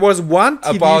movie There was one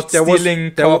TV about there was-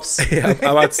 stealing there was- cops. yeah,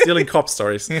 about stealing cop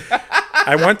stories.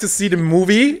 I want to see the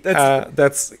movie.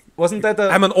 That's Wasn't that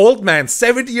I'm an old man,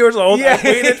 70 years old. Yeah. I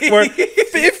waited for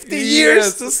 50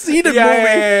 years to see the movie.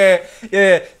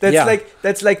 Yeah. That's Yeah. like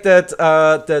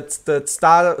that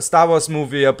Star Wars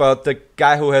movie about the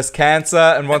guy who has cancer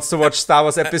and wants to watch Star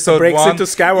Wars episode Breaks 1. into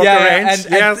Skywalker Ranch,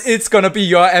 and yes. it's gonna be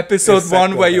your episode Exactly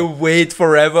 1 where that. you wait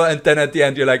forever and then at the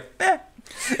end you're like,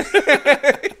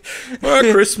 Well,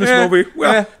 Christmas Yeah. movie.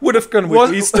 Well, Yeah. would have gone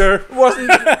with Easter.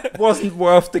 wasn't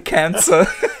worth the cancer.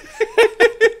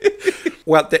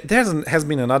 Well, there has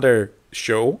been another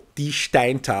show, Die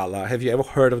Steinthaler. Have you ever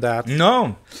heard of that?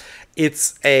 No.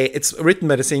 It's written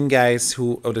by the same guys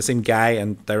the same guy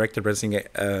and directed by the same guy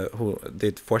who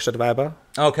did Vorstadtweiber,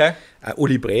 Okay.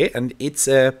 Uli Bre, and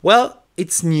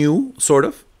it's new sort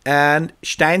of. And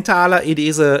Steinthaler, it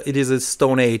is a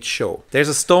Stone Age show. There's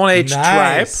a Stone Age Nice.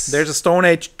 tribe. There's a Stone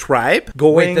Age tribe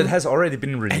going. Wait, that has already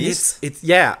been and released?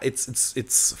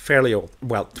 it's fairly old.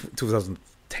 Well,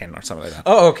 2010 or something like that.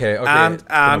 Oh, okay. And It's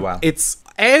been a while. it's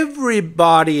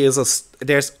everybody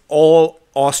there's all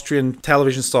Austrian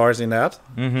television stars in that.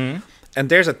 Mm-hmm. And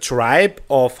there's a tribe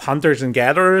of hunters and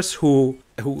gatherers who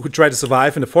try to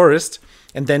survive in the forest,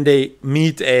 and then they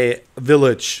meet a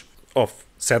village of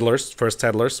first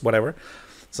settlers, whatever.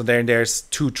 So there's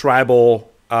two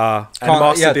tribal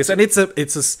animosities, yeah. and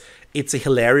it's a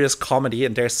hilarious comedy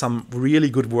and there's some really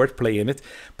good wordplay in it,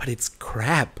 but it's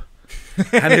crap.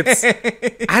 And it's,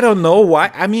 I don't know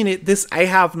why. I mean, I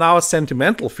have now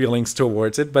sentimental feelings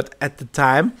towards it, but at the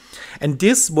time, and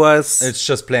this was, It's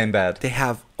just plain bad. they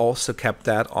have also kept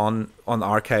that on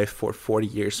archive for 40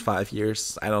 years, 5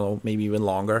 years, I don't know, maybe even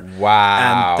longer.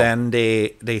 Wow. And then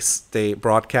they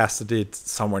broadcasted it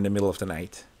somewhere in the middle of the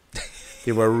night.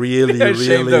 They were really,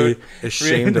 really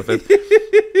ashamed of it.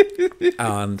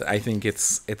 And I think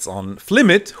it's on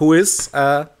Flimit, who is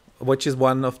which is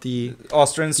one of the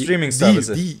Austrian streaming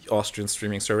services. The Austrian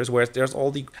streaming service where there's all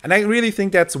the, and I really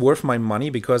think that's worth my money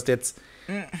because there's,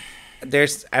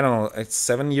 I don't know, it's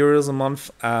 €7 a month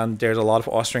and there's a lot of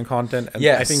Austrian content, and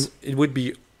Yes. I think it would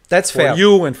be That's for fair.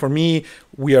 you and for me,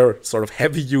 we are sort of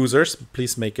heavy users.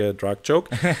 Please make a drug joke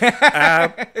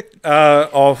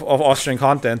of Austrian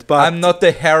content. But I'm not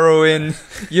the heroin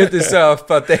you deserve,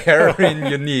 but the heroin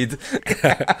you need.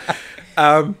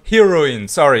 Heroin,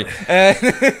 sorry.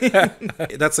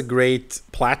 that's a great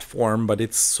platform, but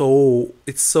it's so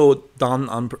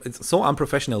done it's so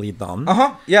unprofessionally done.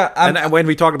 Yeah. And when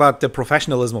we talk about the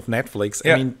professionalism of Netflix,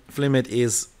 Yeah. I mean, Flimit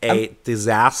is a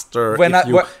disaster.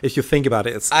 If you think about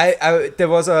it, it's There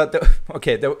was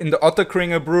in the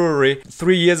Otterkringer brewery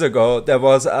 3 years ago, there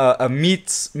was a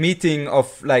meeting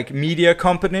of like media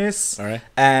companies All right.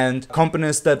 and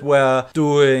companies that were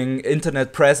doing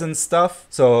internet presence stuff.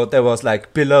 So there was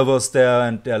like Billa was there,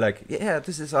 and they're like, yeah,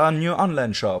 this is our new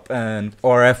online shop, and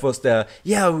ORF was there.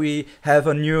 Yeah, we have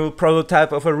a new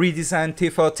prototype of a redesigned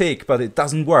TV, but it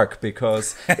doesn't work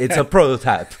because it's a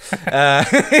prototype.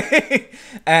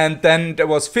 And then there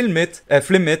was Flimit,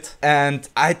 and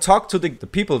I talked to the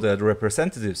people, the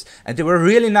representatives, and they were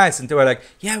really nice, and they were like,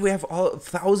 yeah, we have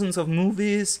thousands of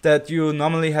movies that you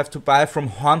normally have to buy from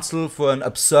Hansel for an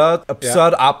absurd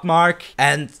upmark,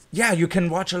 and yeah, you can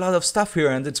watch a lot of stuff here,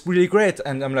 and it's really great.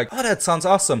 And I'm like, oh, that sounds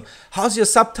awesome. How's your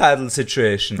subtitle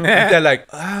situation? And they're like,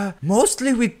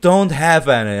 mostly we don't have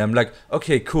any. I'm like,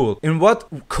 okay, cool. In what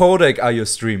codec are you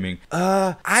streaming?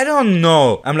 I don't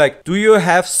know. I'm like, do you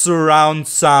have surround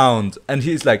sound? And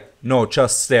he's like, no,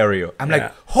 just stereo. I'm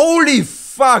like, holy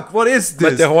fuck, what is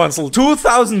this? But the Hansel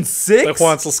 2006? The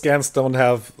Hansel scans don't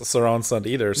have surround sound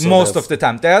either. So most of the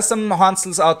time. There are some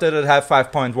Hansels out there that have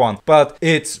 5.1, but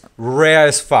it's rare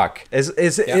as fuck.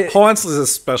 Hansel is a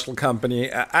special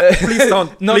company. Please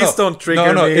don't don't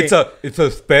trigger me. It's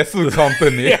a special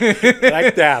company.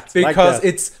 Like that. Because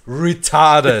it's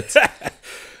retarded.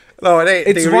 No,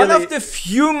 it's one of the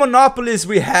few monopolies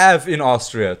we have in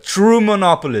Austria, true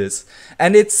monopolies,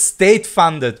 and it's state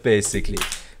funded basically.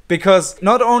 Because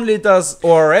not only does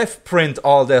ORF print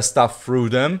all their stuff through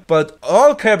them, but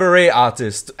all cabaret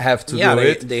artists have to do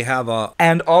it. They have a...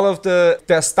 And all of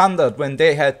their standard, when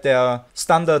they had their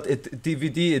standard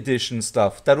DVD edition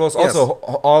stuff, that was also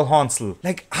all Hansel.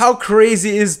 Like, how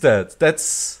crazy is that?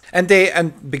 That's... And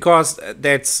because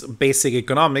that's basic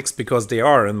economics, because they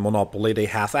are in monopoly, they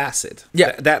half-ass it.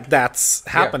 Yeah. That's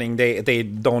happening. Yeah. They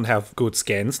don't have good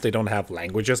scans, they don't have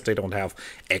languages, they don't have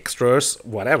extras,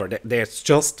 whatever. There's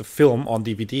just a film on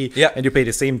DVD, and you pay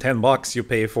the same $10 you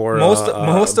pay for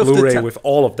most of Blu-ray the with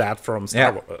all of that from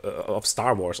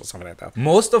Star Wars or something like that.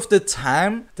 Most of the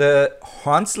time, the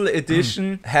Hansel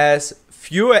edition has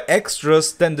fewer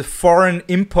extras than the foreign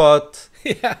import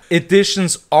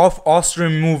editions of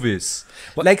Austrian movies.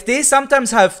 Like, they sometimes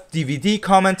have DVD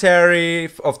commentary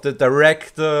of the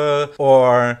director,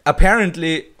 or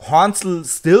apparently Hansel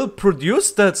still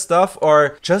produced that stuff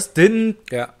or just didn't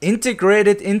integrate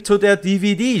it into their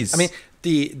DVDs. I mean,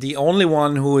 the only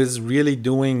one who is really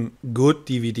doing good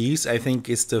DVDs, I think,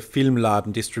 is the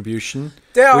Filmladen distribution,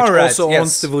 which also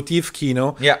owns the Votiv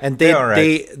Kino. Yeah, and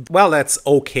they that's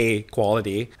okay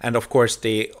quality, and of course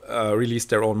they release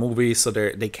their own movies, so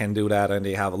they can do that, and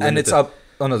they have a limited... And it's up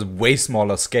on a way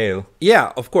smaller scale.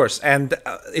 Yeah, of course, and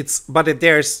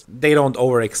they don't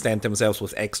overextend themselves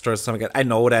with extras. Something like that. I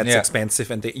know that's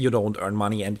expensive, and you don't earn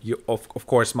money, and of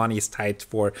course money is tight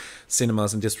for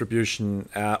cinemas and distribution,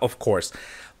 of course,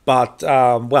 but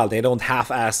they don't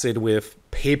half-ass it with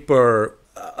paper.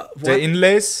 The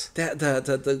inlays,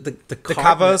 the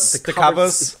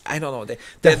covers. I don't know.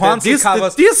 The Hansel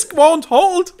covers. The disc won't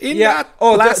hold in that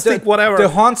plastic, whatever. The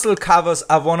Hansel covers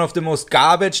are one of the most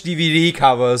garbage DVD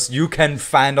covers you can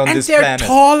find on this planet. And they're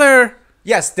taller.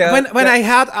 Yes, when I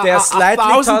had a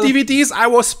 1,000 DVDs, I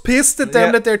was pissed at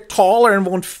them that they're taller and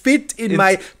won't fit in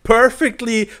my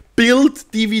perfectly built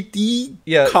DVD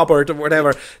cupboard or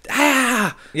whatever.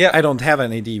 I don't have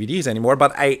any DVDs anymore,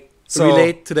 but I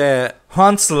relate to the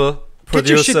Hansel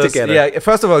producers. Get your shit together. Yeah,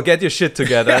 first of all, get your shit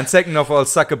together, and second of all,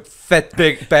 suck a fat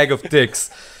big bag of dicks.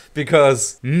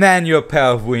 because man, you're a pair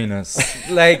of wieners.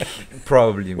 Like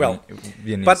probably. Well,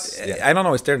 wieners, but yeah. I don't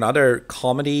know. Is there another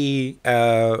comedy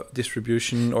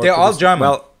distribution? Or They're all German.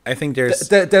 Well, I think there's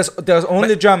There's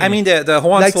only Germany. I mean, the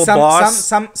Hohenzollern like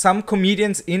boss. some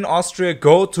comedians in Austria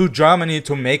go to Germany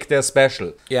to make their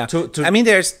special. Yeah. To I mean,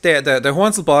 there's the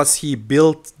Hohenzollern boss. He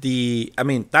built the. I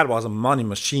mean, that was a money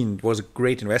machine. It was a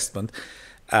great investment.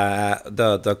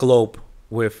 The Globe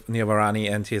with Niavarani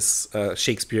and his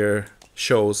Shakespeare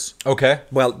shows. okay.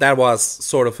 Well, that was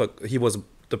sort of he was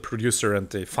the producer and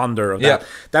the funder of that. Yeah.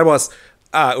 That was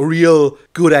a real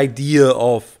good idea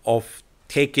of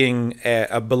taking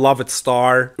a beloved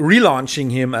star,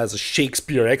 relaunching him as a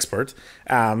Shakespeare expert,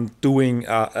 and doing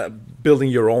building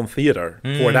your own theater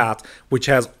for that, which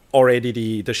has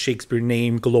already the Shakespeare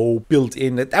name Globe built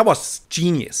in it. That was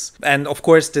genius. And of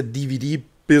course, the DVD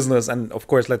business, and of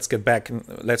course, let's get back and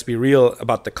let's be real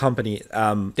about the company.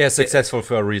 They're successful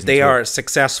for a reason. They too. are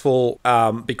successful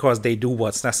because they do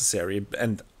what's necessary,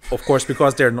 and of course,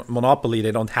 because they're monopoly,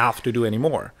 they don't have to do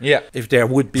anymore. Yeah. If there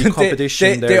would be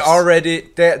competition, they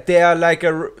are like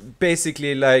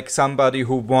basically like somebody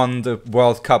who won the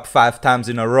World Cup 5 times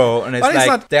in a row, and it's But it's like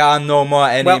not- there are no more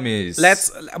well, enemies.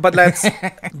 let's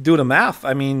do the math.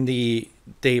 I mean,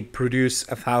 they produce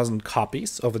 1,000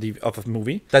 copies of a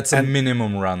movie. That's a and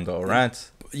minimum run, though, right?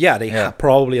 yeah, they have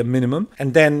probably a minimum,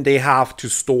 and then they have to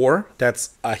store.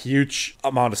 That's a huge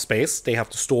amount of space. They have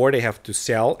to store. They have to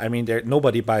sell. I mean,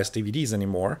 nobody buys DVDs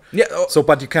anymore. Yeah. So,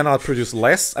 but you cannot produce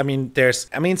less. I mean,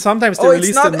 sometimes they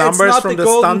release the numbers from the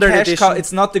standard edition.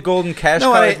 It's not the golden cash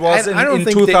No, cow I it was don't in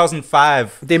think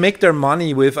 2005. They make their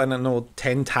money with, I don't know,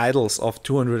 10 titles of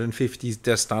 250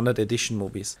 their standard edition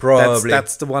movies. Probably.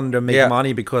 That's the one they make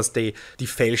money because the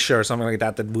Fälscher or something like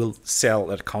that will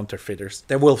sell at counterfeiters.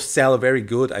 They will sell very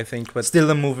good, I think. But Still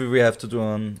a movie we have to do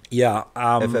on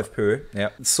FFPÖ. Yeah.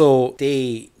 So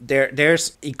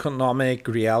there's economic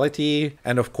reality,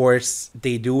 and of course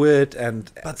they do it,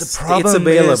 and But the it's problem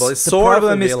available. is, It's sort of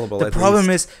available. The problem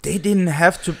is they didn't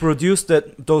have to produce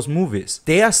those movies.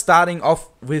 They are starting off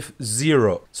with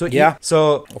zero. So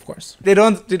so of course they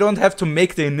don't have to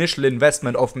make the initial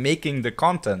investment of making the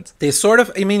content. they sort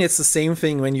of. I mean, it's the same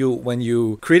thing when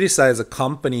you criticize a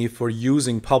company for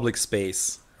using public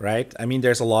space, right? I mean,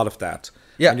 there's a lot of that.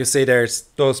 Yeah. And you say there's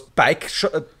Those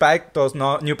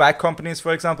new bike companies,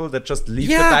 for example, that just leave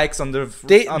the bikes on the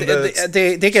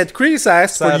they get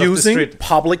criticized for side of the using street.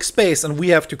 public space, and we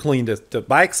have to clean the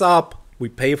bikes up. We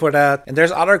pay for that. And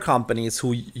there's other companies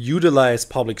who utilize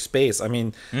public space. I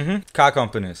mean, car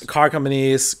companies.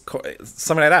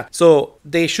 Something like that. So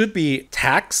they should be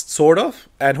taxed, sort of.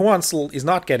 And Hohenzollern is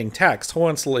not getting taxed.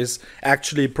 Hohenzollern is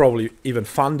actually probably even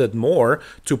funded more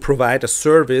to provide a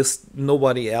service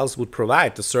nobody else would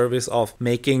provide. The service of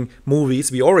making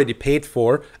movies we already paid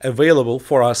for available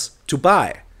for us to buy.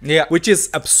 Yeah. Which is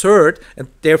absurd, and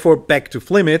therefore back to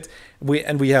Flimit,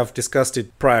 we have discussed it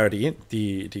prior to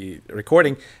the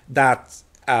recording, that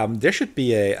there should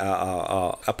be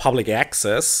a public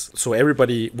access, so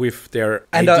everybody with their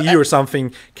ID or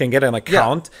something can get an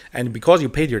account, and because you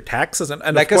paid your taxes and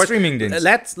like of course, a streaming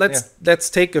dienst. Let's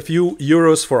take a few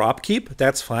euros for upkeep.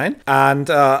 That's fine, and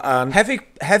have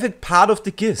it part of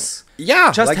the GIS.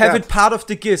 Yeah, just like have that. it part of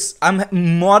the GIS. I'm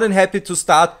more than happy to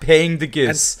start paying the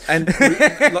GIS. And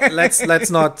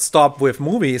let's not stop with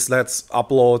movies. Let's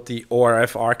upload the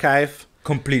ORF archive.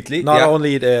 Completely. Not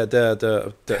only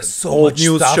the so old much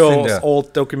news stuff in shows, there.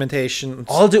 old documentation.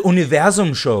 All the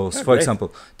Universum shows, for great.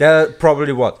 example. There are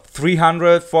probably,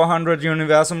 300, 400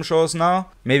 Universum shows now?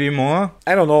 Maybe more?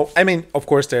 I don't know. I mean, of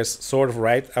course, there's sort of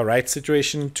a right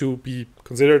situation to be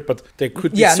considered, but there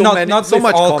could be not so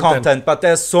much all content. but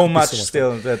there's so much so much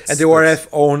still. And the ORF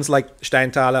owns like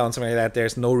Steinthaler and something like that.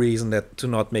 There's no reason to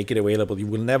not make it available. You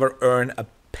will never earn a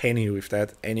penny with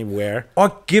that anywhere.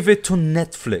 Or give it to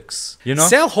Netflix, you know?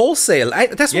 Sell wholesale.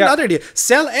 That's another idea.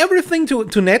 Sell everything to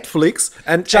Netflix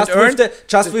and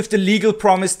with the legal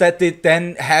promise that they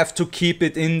then have to keep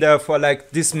it in there for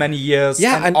like this many years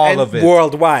and all of it.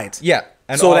 Worldwide. Yeah.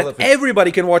 And so all that of it.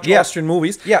 everybody can watch Austrian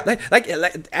movies. Yeah. Like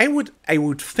I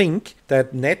would think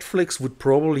that Netflix would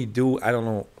probably do, I don't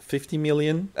know, 50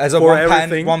 million as a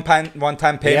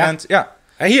one-time payment. Yeah.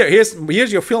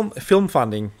 Here's your film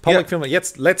funding, public film.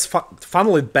 Let's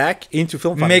funnel it back into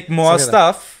film funding. Make more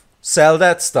stuff, sell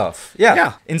that stuff.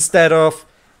 Yeah. Instead of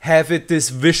have it this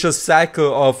vicious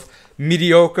cycle of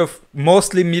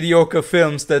mostly mediocre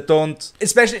films that don't,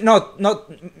 especially not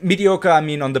mediocre. I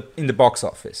mean in the box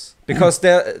office, because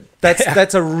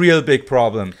that's a real big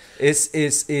problem. Is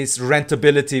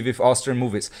rentability with Austrian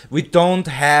movies. We don't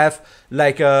have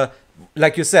like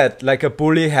you said, like a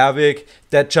Bully Herwig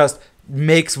that just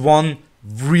makes one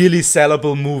really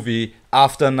sellable movie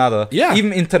after another. Yeah.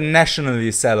 Even internationally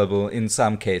sellable in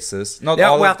some cases. Not Yeah,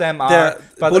 all well, of them the are.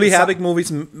 But Bully some- Havoc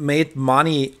movies made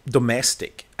money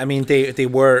domestic. I mean, they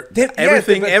were They-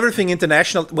 everything yeah, but- everything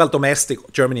international. Well, domestic,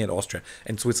 Germany and Austria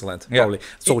and Switzerland Yeah. probably.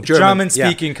 So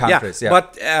German-speaking countries, yeah.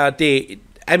 But they,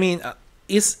 I mean,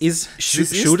 is This is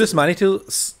shooters money to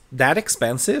that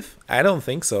expensive? I don't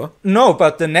think so. No,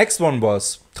 but the next one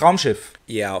was Traumschiff.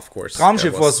 Yeah, of course.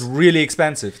 Traumschiff That was really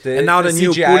expensive. and now the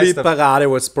new CGI Bully stuff- Parade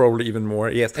was probably even more.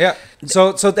 Yes. Yeah.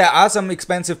 So there are some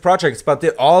expensive projects, but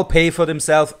they all pay for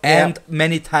themselves and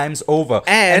many times over.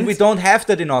 And- we don't have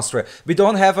that in Austria. We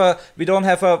don't have a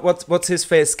what's his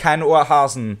face? Kein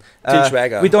Ohrhasen. Til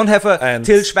Schweiger. We don't have a And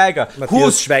Til Schweiger, Matthias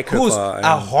who's Schweighöfer,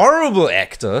 a horrible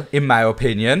actor, in my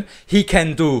opinion. He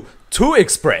can do two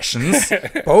expressions.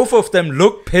 Both of them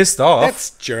look pissed off.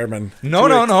 That's German. No.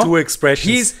 Two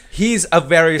expressions. He's a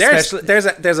very special.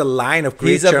 There's a line of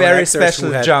great He's a German very actors special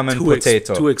who had German two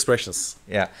potato. two expressions.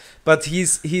 Yeah, but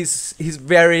he's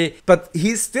very, but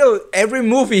he's still, every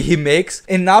movie he makes,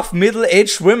 enough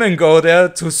middle-aged women go there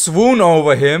to swoon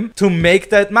over him to make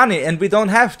that money, and we don't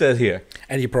have that here.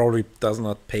 And he probably does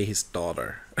not pay his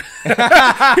daughter.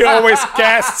 He always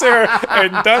casts her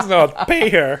and does not pay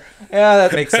her. Yeah,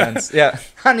 that makes sense. Yeah,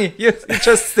 honey, you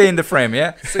just stay in the frame.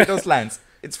 Yeah, say those lines.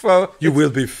 It's for You will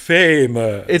be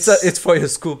famous. it's for your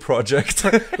school project.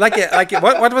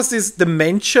 What was this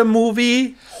dementia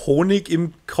movie? Honig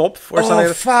im Kopf or something.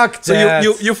 Oh fuck So that!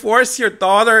 you force your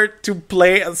daughter to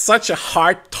play such a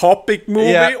hard topic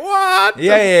movie. Yeah. What?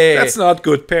 Yeah. That's not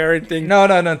good parenting. No.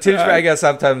 Til Schweiger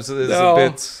sometimes is No. a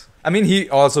bit. I mean, he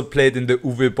also played in the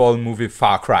Uwe Boll movie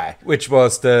Far Cry, which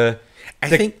was I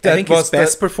think his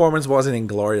best performance was in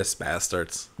Inglourious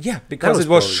Bastards. Yeah, because was it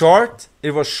was probably- short.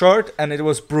 It was short and it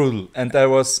was brutal, and that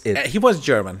was it. He was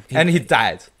German. And he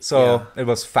died, so it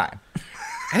was fine.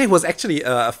 And it was actually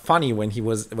funny when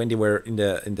they were in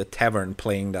the tavern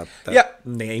playing that Yeah.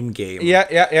 name game.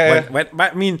 Yeah.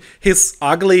 I mean, his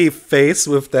ugly face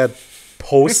with that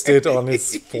post-it on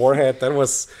his forehead. That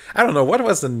was, I don't know, what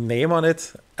was the name on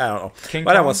it? I don't know. King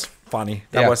but that Kong? was funny.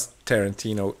 That Yeah. was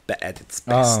Tarantino at its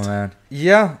best. Oh man.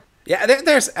 Yeah. Yeah,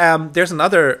 there's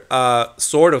another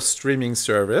sort of streaming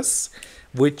service,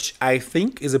 which I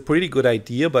think is a pretty good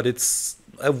idea, but it's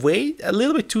a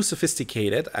little bit too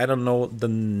sophisticated. I don't know the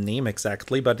name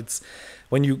exactly, but it's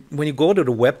when you go to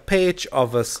the web page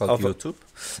of a YouTube.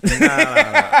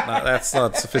 No, that's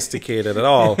not sophisticated at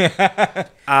all.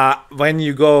 When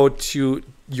you go to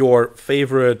your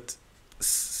favorite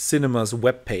cinema's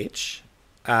webpage,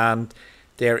 and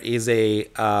there is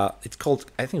it's called,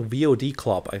 I think, VOD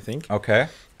Club, I think. Okay.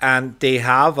 And they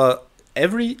have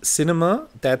every cinema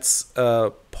that's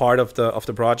part of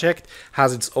the project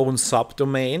has its own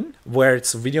subdomain where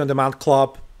it's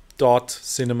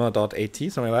videoondemandclub.cinema.at,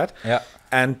 something like that. Yeah.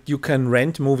 And you can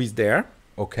rent movies there.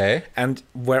 Okay. And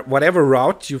whatever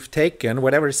route you've taken,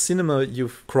 whatever cinema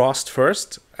you've crossed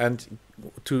first, and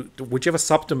to whichever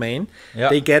subdomain,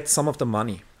 they get some of the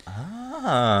money.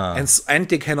 Ah. And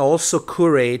they can also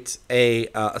curate a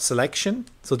selection.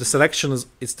 So the selection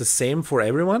is the same for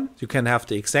everyone. You can have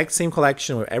the exact same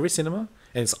collection with every cinema.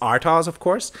 And it's art house, of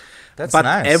course. That's but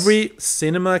nice. every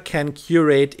cinema can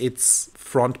curate its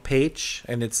front page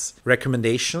and its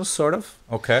recommendations, sort of.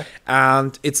 Okay.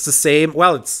 And it's the same.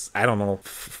 Well, it's, I don't know,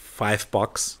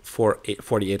 $5 for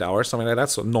 48 hours, something like that.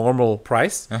 So normal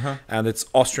price. And it's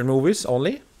Austrian movies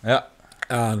only. Yeah.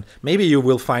 And maybe you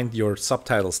will find your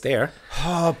subtitles there.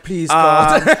 Oh, please,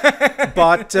 God.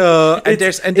 But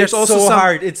there's also so some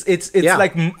hard. It's Yeah.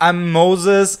 like I'm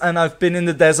Moses and I've been in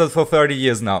the desert for 30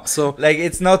 years now. So- like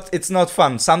it's not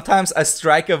fun. Sometimes I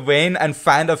strike a vein and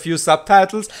find a few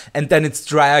subtitles, and then it's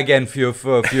dry again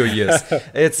for a few years.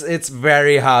 It's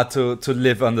very hard to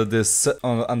live under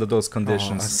under those a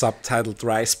conditions. subtitled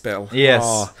dry spell. Yes.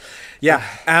 Oh. Yeah,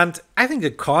 and I think the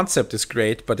concept is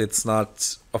great, but it's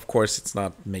not, of course, it's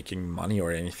not making money or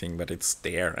anything, but it's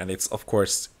there, and it's, of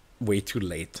course, way too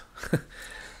late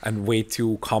and way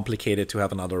too complicated to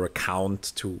have another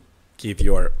account to give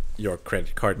your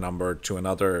credit card number to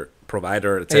another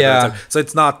provider, etc. Yeah. So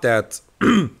it's not that.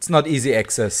 It's not easy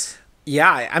access.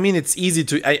 Yeah, I mean, it's easy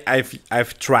to.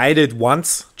 I've tried it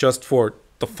once just for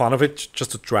the fun of it, just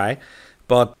to try,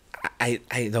 but I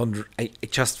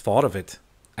just thought of it.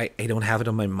 I don't have it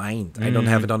on my mind. I don't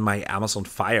have it on my Amazon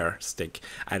Fire Stick.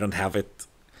 I don't have it.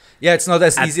 Yeah, it's not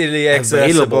as easily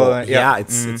accessible. Yeah,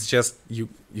 it's just you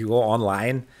go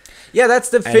online. Yeah, that's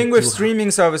the thing with you-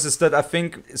 streaming services that I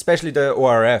think, especially the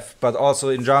ORF, but also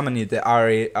in Germany, the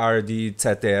ARD,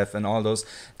 ZDF, and all those,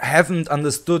 haven't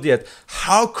understood yet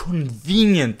how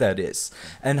convenient that is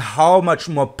and how much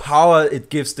more power it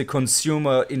gives the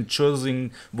consumer in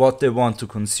choosing what they want to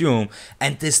consume.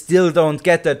 And they still don't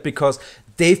get that because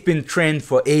they've been trained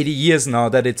for 80 years now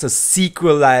that it's a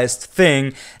sequelized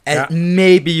thing and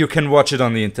maybe you can watch it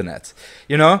on the internet.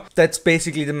 You know, that's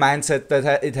basically the mindset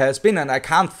that it has been, and I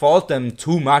can't fault them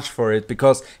too much for it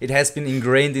because it has been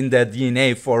ingrained in their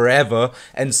DNA forever,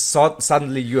 and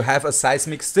suddenly you have a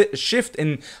seismic shift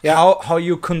in how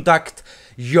you conduct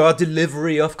your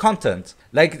delivery of content.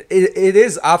 Like it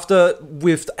is after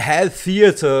we've had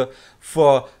theater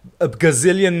for a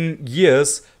gazillion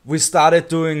years, we started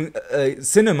doing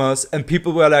cinemas, and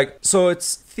people were like, so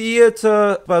it's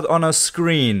theater but on a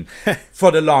screen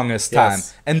for the longest time.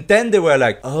 Yes. And then they were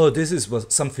like, oh, this is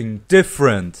something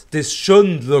different. This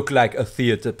shouldn't look like a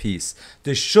theater piece.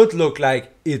 This should look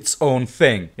like its own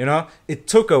thing, you know? It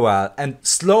took a while, and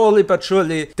slowly but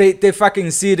surely they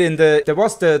fucking see it in there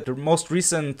was the most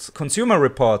recent consumer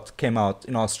report came out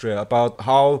in Austria about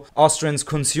how Austrians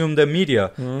consume their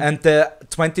media. And the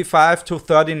 25 to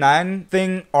 39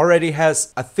 thing already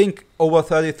has, I think, over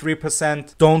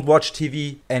 33% don't watch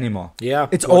TV anymore. Yeah.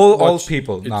 It's all old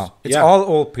people now. It's all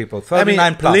old people.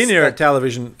 39 plus. Linear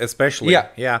television especially. Yeah.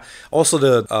 Yeah. Also,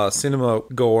 the cinema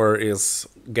goer is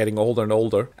getting older and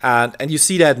older. And you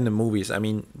see that in the movies. I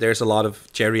mean, there's a lot of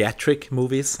geriatric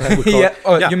movies. I would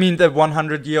call it. You mean the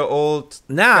 100-year-old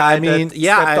Nah, guy I mean, that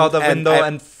yeah, stepped out the window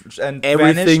and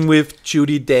everything vanished? with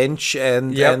Judi Dench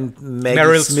and Maggie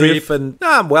Meryl Smith Streep. and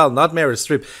well, not Meryl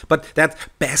Streep, but that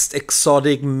best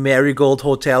exotic marigold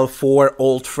hotel, 4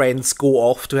 old friends go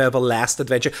off to have a last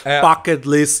adventure, bucket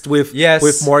list with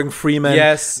Morgan Freeman.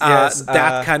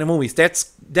 That kind of movies.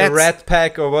 That's the Rat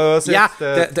Pack, or what was it? Yeah,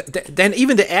 then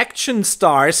even the action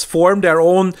stars form their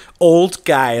own old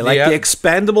guy, like the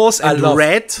Expendables and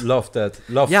Red. Love that.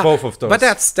 Love both of those. But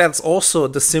that's also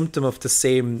the symptom of the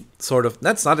same sort of.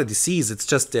 That's not a disease. It's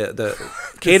just the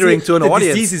catering to an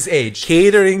audience. The disease is age.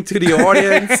 Catering to the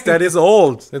audience that is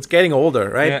old. It's getting older,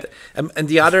 right? Yeah. And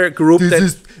the other group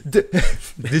disease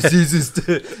is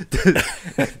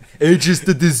age is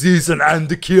the disease and I'm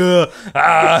the cure.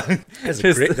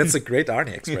 That's a great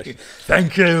Arnie expression.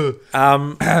 Thank you.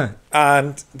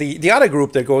 And the other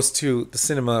group that goes to the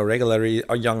cinema regularly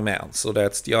are young men. So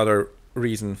that's the other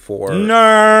reason for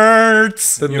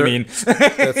nerds.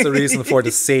 That's the reason for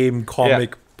the same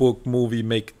comic book movie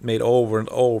made over and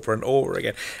over and over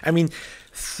again. I mean,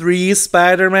 3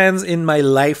 Spider-Mans in my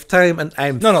lifetime, and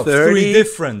I'm 30. 3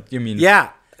 different. You mean?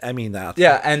 Yeah. I mean that.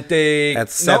 Yeah, and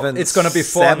that's 7. It's gonna be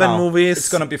 4 7 now. movies. It's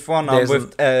gonna be 4 now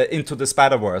with Into the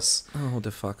Spider-Verse. Oh,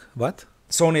 the fuck! What?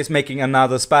 Sony is making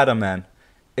another Spider-Man.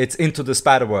 It's Into the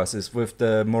Spider-Verse. It's with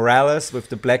the Morales, with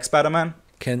the Black Spider-Man.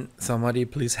 Can somebody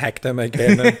please hack them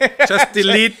again and just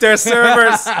delete their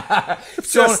servers?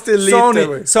 Just delete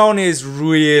them. Sony is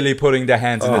really putting their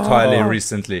hands in the toilet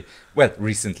recently. Well,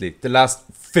 recently, the last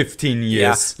 15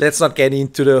 years. Yeah. Let's not get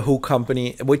into the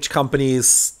which company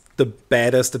is the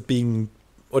baddest at being,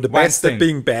 or the best at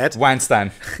being bad.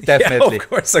 Weinstein, definitely. Yeah, of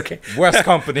course, okay. Worst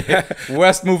company,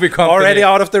 worst movie company. Already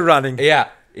out of the running. Yeah,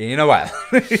 in a while.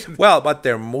 Well, but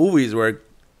their movies were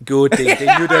good. They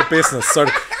knew their business. So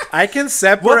I can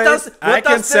separate.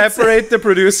 The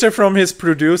producer from his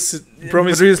produce from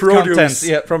his produce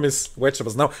from his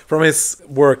vegetables. No, from his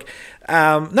work.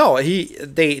 No,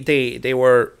 they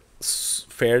were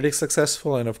fairly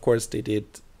successful, and of course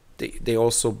they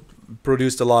also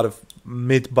produced a lot of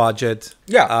mid-budget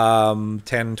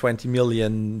 10-20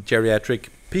 million geriatric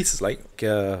pieces, like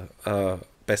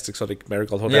Best Exotic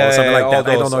Marigold Hotel or something like that.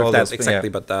 I don't know if that's exactly,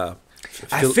 but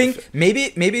I think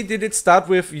maybe did it start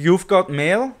with You've Got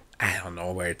Mail? I don't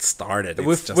know where it started.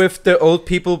 With the old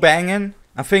people banging?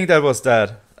 I think that was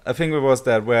that. I think it was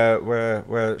that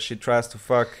where she tries to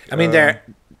fuck. I mean,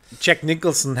 Jack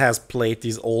Nicholson has played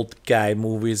these old guy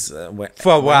movies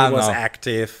for a while when he was now.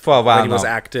 active. For a while when he now. was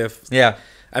active. Yeah.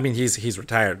 I mean, he's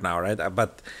retired now, right?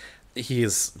 But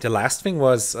the last thing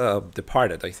was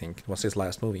Departed. I think was his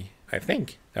last movie. I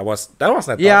think that was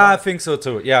that. Yeah, I think so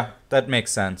too. Yeah, that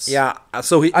makes sense. Yeah.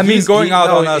 So going out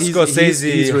on a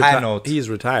Scorsese high note. He's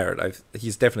retired.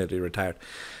 He's definitely retired.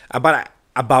 But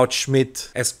about Schmidt,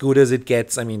 as good as it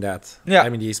gets. I mean that. Yeah. I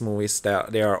mean these movies.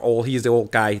 They are all. He's the old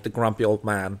guy, the grumpy old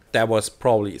man. That was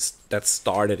probably that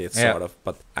started it sort of.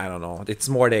 But I don't know. It's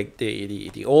more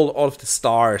the all of the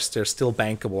stars. They're still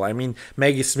bankable. I mean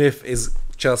Maggie Smith is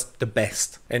just the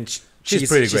best, and She's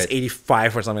pretty great. She's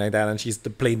 85 or something like that, and she's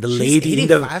playing the She's lady in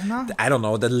the 85 now? I don't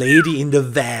know, the lady in the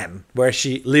van where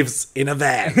she lives in a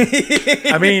van.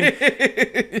 I mean,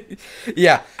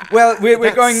 Yeah. Well,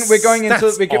 we're going into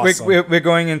awesome. we're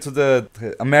going into the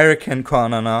American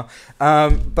corner now.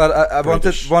 But I wanted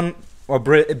British. one or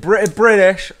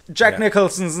British. Jack Yeah.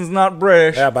 Nicholson's not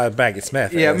British. yeah, by Maggie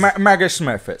Smith. Yeah, Maggie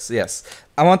Smith is, yes.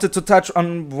 I wanted to touch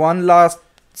on one last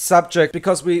subject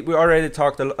because we already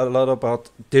talked a lot about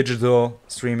digital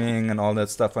streaming and all that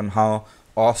stuff and how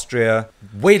Austria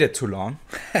waited too long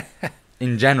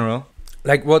in general.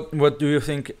 Like, what do you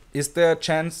think? Is there a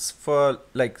chance for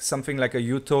like something like a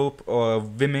YouTube or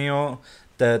Vimeo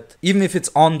that even if it's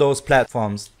on those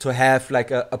platforms to have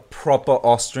like a proper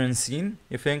Austrian scene,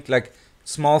 you think? Like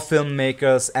small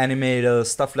filmmakers, animators,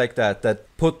 stuff like that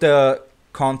put their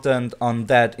content on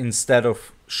that instead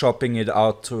of shopping it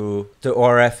out to the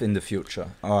ORF in the future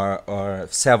or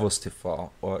Servus TV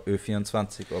or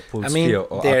Ö24 or Puls 4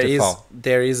 or ATV.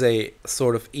 there is a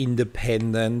sort of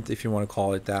independent, if you want to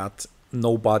call it that,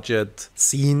 no budget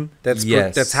scene that's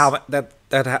Yes.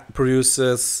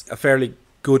 produces a fairly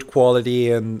good quality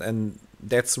and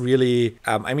that's really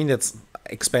that's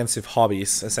expensive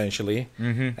hobbies essentially.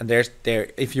 Mm-hmm. And there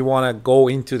if you want to go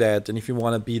into that and if you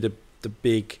want to be the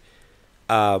big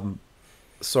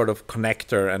sort of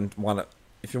connector and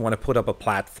if you want to put up a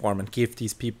platform and give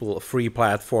these people a free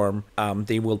platform,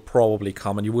 they will probably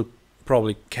come and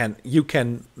you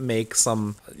can make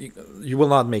some, you will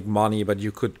not make money, but you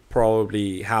could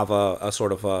probably have a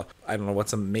sort of a, I don't know,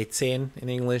 what's a Mäzen in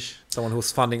English? Someone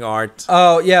who's funding art.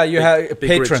 Oh yeah, you have Big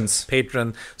patrons. rich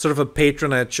patron, sort of a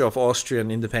patronage of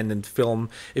Austrian independent film.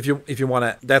 If you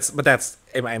want to,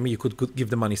 I mean, you could give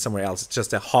the money somewhere else. It's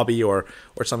just a hobby or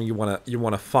something you want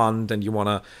to fund and you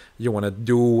want to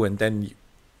do, and then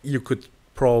you could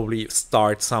probably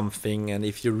start something. And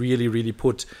if you really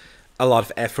put a lot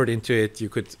of effort into it, you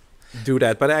could do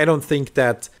that. But I don't think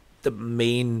that the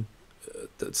main,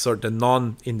 the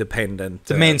non-independent,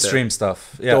 The mainstream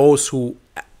stuff. Yeah. those who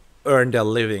earn their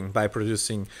living by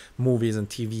producing movies and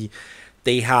TV,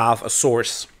 they have a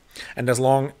source. And as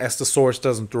long as the source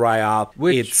doesn't dry up,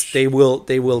 they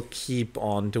will keep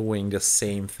on doing the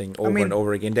same thing over and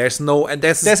over again. There's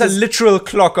a literal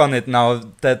clock on it now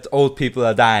that old people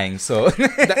are dying. So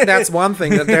that's one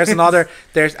thing. There's another.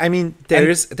 There's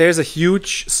a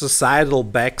huge societal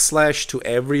backslash to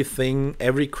everything,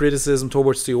 every criticism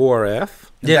towards the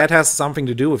ORF. And that has something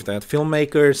to do with that.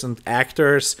 Filmmakers and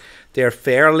actors, they're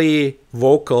fairly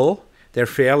vocal. They're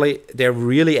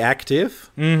really active.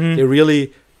 Mm-hmm. They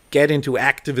really get into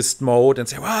activist mode and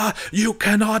say, you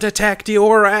cannot attack the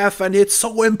ORF and it's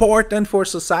so important for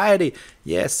society.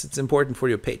 Yes, it's important for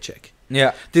your paycheck.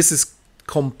 yeah. This is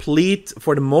complete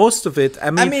for the most of it.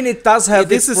 I mean, it does have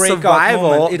this its is breakout survival.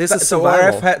 moment. This is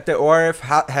survival. The ORF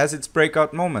has its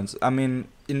breakout moments. I mean,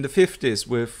 in the 50s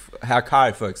with Herr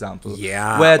Karl, for example.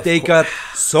 Yeah, Where of they got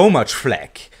so much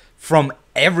flack from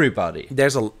everybody.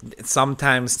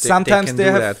 Sometimes they can they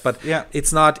do have, that, but yeah.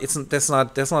 that's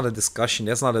not a discussion.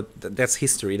 That's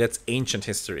history. That's ancient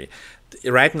history.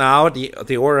 Right now,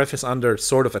 the ORF is under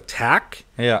sort of attack.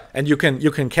 Yeah. And you can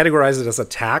categorize it as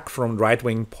attack from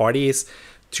right-wing parties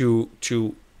to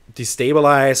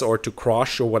destabilize or to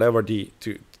crush or whatever the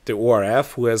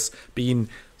ORF, who has been,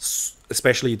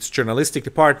 especially its journalistic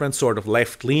department, sort of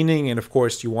left-leaning, and of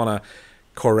course you want to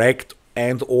correct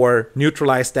and or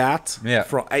neutralize that,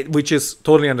 which is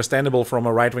totally understandable from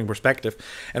a right-wing perspective.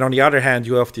 And on the other hand,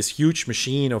 you have this huge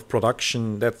machine of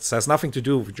production that has nothing to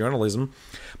do with journalism,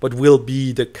 but will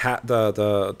be the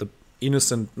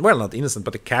innocent, well, not innocent,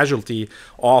 but the casualty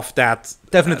of that.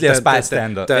 Definitely a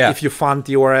bystander. If you fund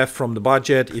the ORF from the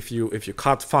budget, if you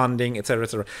cut funding,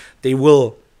 etc., they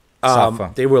will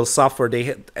suffer. They will suffer.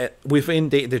 Within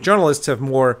the journalists have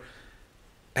more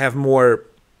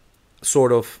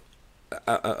sort of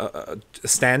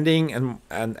standing,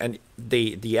 and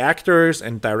the actors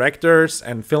and directors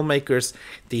and filmmakers,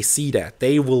 they see that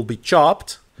they will be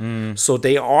chopped, so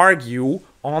they argue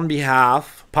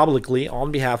publicly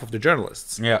on behalf of the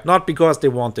journalists. Not because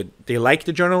they like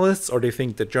the journalists or they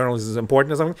think that journalism is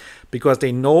important or something, because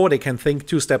they know they can think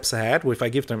 2 steps ahead. If I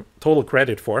give them total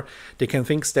credit they can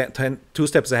think 2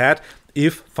 steps ahead.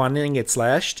 If funding gets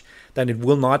slashed, then it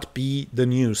will not be the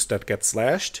news that gets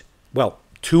slashed. Well,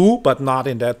 2, but not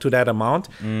to that amount.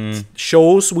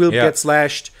 Shows will get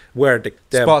slashed where the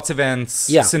sports events,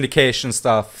 syndication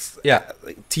stuff,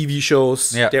 TV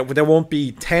shows. There won't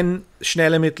be 10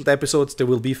 schnelle Mittel episodes. There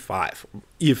will be 5.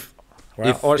 If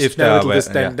schnelle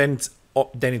Mittel,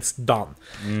 then it's done.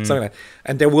 Something like that.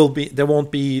 And there won't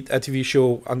be a TV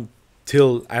show until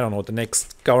till, I don't know, the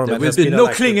next government There has will be been no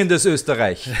elected. klingendes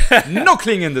Österreich. No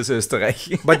klingendes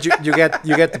Österreich. But you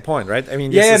get the point, right? I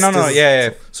mean, Yeah, this yeah.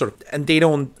 is sort of, and they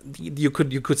don't. You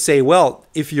could say, well,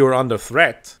 if you're under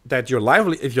threat, that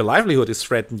if your livelihood is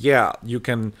threatened, yeah, you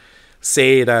can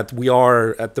say that we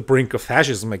are at the brink of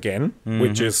fascism again,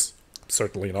 which is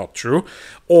certainly not true,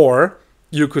 or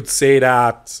you could say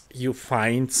that you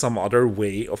find some other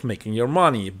way of making your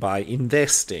money by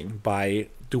investing, by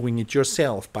doing it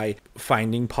yourself, by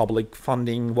finding public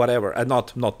funding, whatever.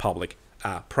 Not public,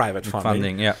 private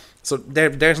funding. Yeah. So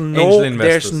there's Angel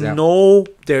investors,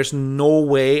 there's no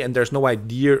way and there's no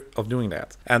idea of doing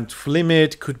that. And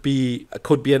Flimit could be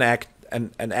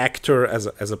an actor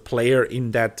as a player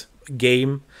in that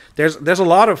game. There's a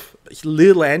lot of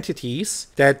little entities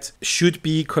that should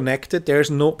be connected.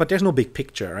 There's no big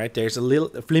picture, right? There's a little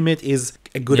Flimit is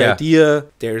a good idea.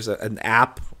 There's an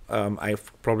app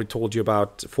I've probably told you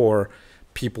about for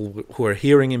people who are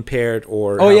hearing impaired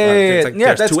or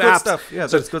that's two good apps. stuff. Yeah,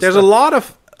 so that's good there's stuff. a lot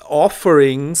of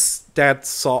offerings that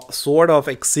sort of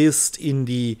exist in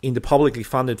the publicly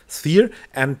funded sphere,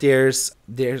 and there's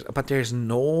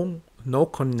no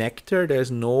connector.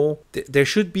 There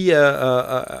should be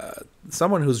a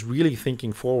someone who's really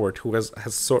thinking forward, who has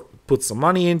put some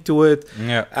money into it,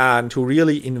 and who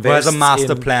really invests. Who has a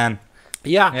master plan.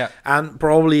 Yeah, and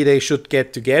probably they should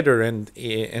get together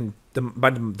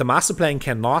but the master plan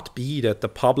cannot be that the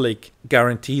public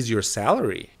guarantees your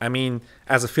salary. I mean,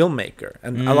 as a filmmaker,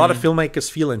 and a lot of filmmakers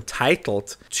feel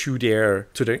entitled to their.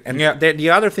 And the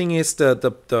other thing is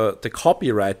the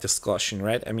copyright discussion,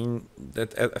 right? I mean,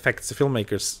 that affects the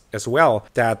filmmakers as well.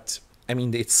 That, I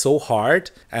mean, it's so hard,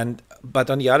 but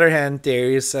on the other hand,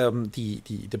 there is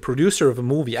the producer of a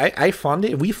movie. We fund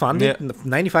it.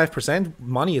 95%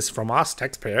 money is from us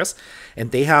taxpayers,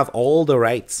 and they have all the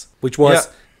rights, which was.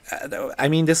 I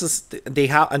mean, they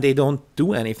have, and they don't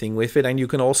do anything with it. And you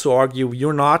can also argue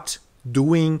you're not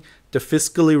doing the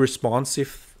fiscally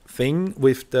responsive thing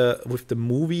with the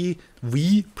movie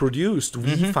we produced,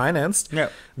 we financed. Yeah.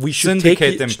 We should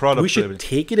syndicate them product. We should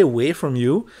take it away from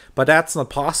you, but that's not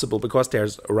possible because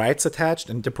there's rights attached,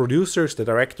 and the producers, the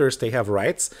directors, they have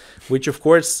rights, which of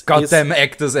course goddamn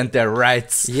actors and their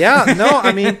rights. Yeah, no,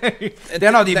 I mean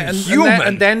they're not even human,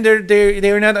 and then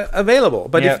they're not available.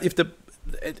 But if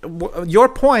your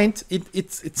point,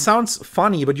 it sounds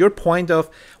funny, but your point of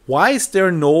why is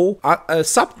there no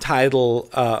subtitle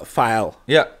file?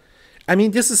 Yeah, I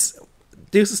mean, this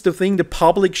is the thing the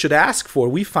public should ask for.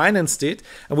 We financed it,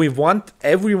 and we want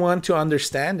everyone to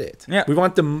understand it. Yeah, we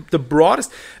want the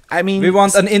broadest. I mean, we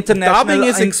want an international. Dubbing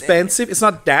is expensive. It's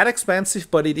not that expensive,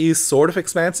 but it is sort of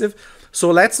expensive. So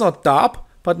let's not dub,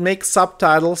 but make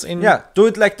subtitles in. Yeah, do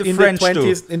it like the French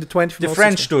do. In the 20th. The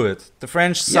French do it. The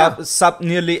French sub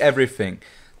nearly everything.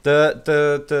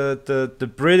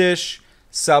 The British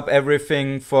sub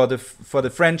everything for the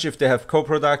French if they have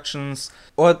co-productions,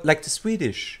 or like the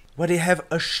Swedish, where they have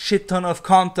a shit ton of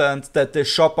content that they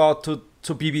shop out to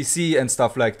BBC and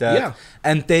stuff like that,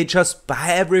 and they just buy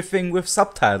everything with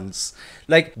subtitles.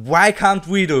 Like, why can't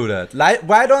we do that? Like,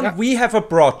 why don't we have a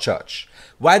Broadchurch?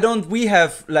 Why don't we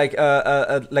have like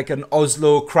an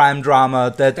Oslo crime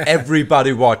drama that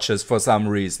everybody watches for some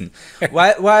reason?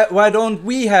 Why don't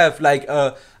we have like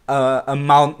a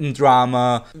mountain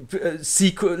drama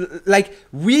sequel? Like,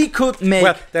 we could make.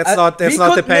 Well, that's not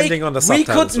depending on the subtitles.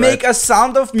 We could make a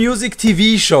Sound of Music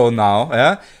TV show now.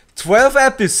 Yeah. 12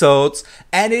 episodes,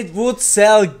 and it would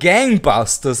sell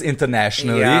gangbusters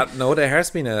internationally. Yeah, no, there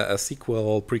has been a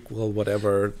sequel, prequel,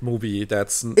 whatever movie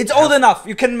that's... It's old enough.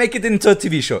 You can make it into a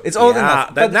TV show. It's old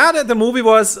enough. But now that the movie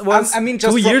was I mean,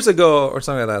 just 2 years ago or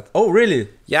something like that. Oh, really?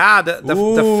 Yeah,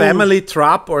 the Family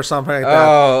Trap or something like that.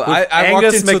 Oh, I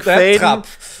walked into that trap.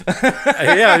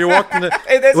 Yeah, you walked in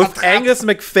with Angus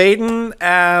McFadden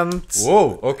and...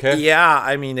 Whoa, okay. Yeah,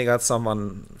 I mean, they got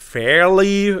someone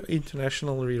fairly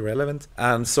internationally relevant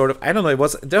and sort of, I don't know,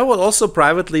 that was also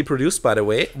privately produced, by the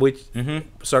way, which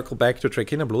circle back to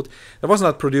Trekkinnerblut. That was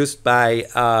not produced by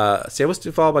Servus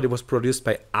TV, but it was produced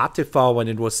by ATV when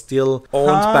it was still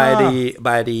owned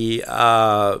by the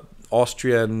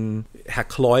Austrian Herr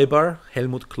Kläuber,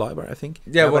 Helmut Kläuber, I think.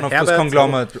 Yeah, one of those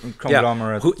conglomerate.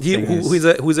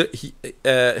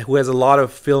 Who has a lot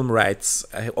of film rights.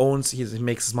 He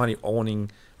makes his money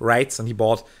owning rights, and he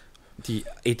bought the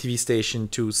ATV station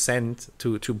to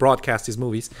broadcast his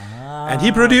movies, and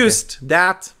he produced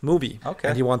that movie. Okay,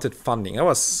 and he wanted funding. That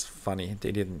was funny.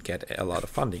 They didn't get a lot of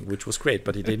funding, which was great,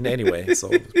 but he didn't anyway. So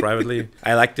privately,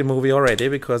 I like the movie already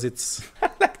because it's.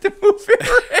 I like the movie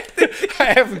already.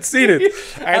 I haven't seen it.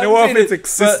 I know of it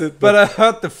existed, but I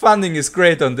heard the funding is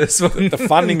great on this one. the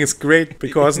funding is great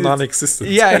because non-existent.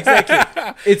 Yeah, exactly.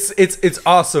 It's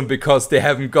awesome because they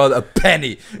haven't got a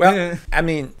penny. Well, I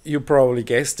mean, you probably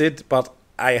guessed it, but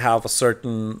I have a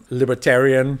certain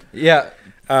libertarian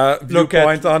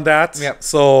viewpoint on that. Yeah.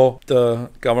 So the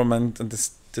government and the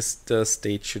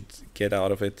state should get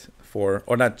out of it should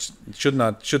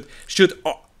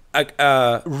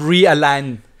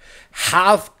realign.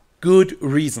 Have good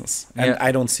reasons, and Yeah.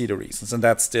 I don't see the reasons, and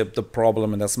that's the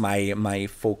problem, and that's my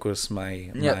focus.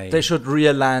 They should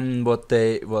realign what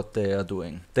they are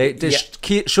doing. They Yeah.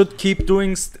 should keep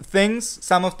doing things.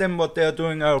 Some of them what they are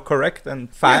doing are correct and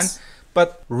fine, Yes.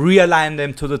 but realign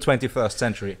them to the 21st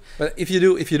century. But if you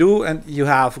do, and you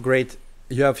have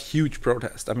huge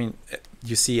protest. I mean,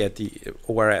 you see at the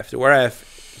ORF,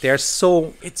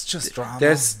 It's just drama.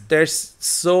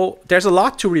 there's a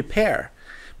lot to repair,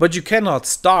 but you cannot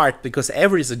start because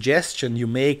every suggestion you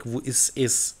make is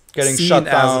Getting seen shut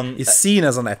down. is seen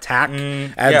as an attack.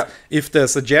 And yeah. if the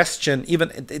suggestion, even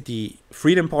the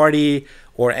Freedom Party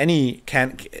or any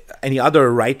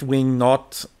other right wing,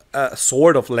 not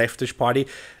sort of leftish party,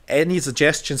 any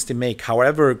suggestions they make,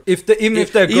 however, if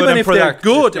they're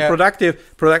good and productive,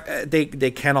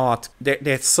 they cannot.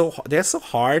 They're so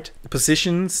hard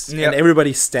positions, Yeah. and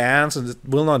everybody stands and it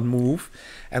will not move.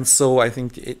 And so I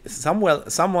think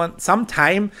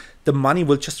sometime the money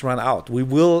will just run out. We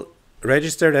will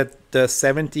register that the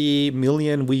 70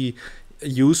 million we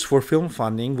use for film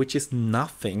funding, which is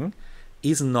nothing,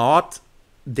 is not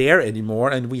there anymore,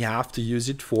 and we have to use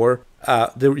it for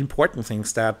the important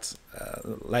things that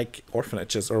like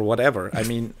orphanages or whatever. I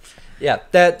mean, yeah,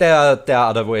 there are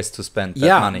other ways to spend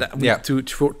that money.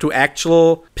 To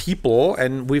actual people,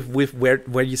 and with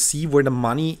where you see where the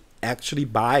money actually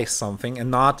buys something,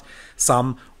 and not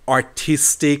some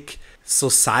artistic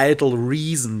societal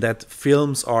reason that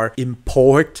films are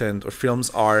important or films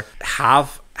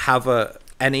have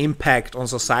an impact on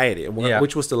society.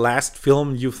 Which was the last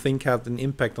film you think had an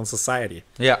impact on society?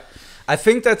 Yeah, I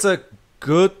think that's a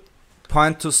good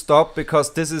point to stop,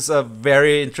 because this is a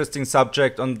very interesting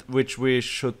subject on which we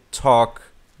should talk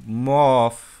more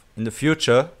of in the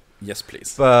future. Yes,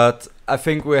 please. But I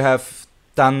think we have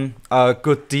done a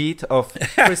good deed of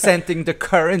presenting the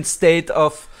current state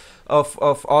of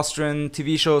Austrian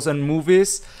TV shows and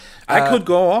movies. I could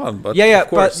go on, but of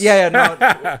course. No,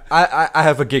 I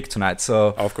have a gig tonight,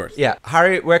 so of course. Yeah,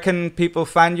 Harry, where can people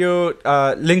find you?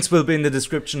 Links will be in the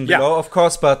description below, of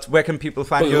course. But where can people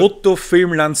find you?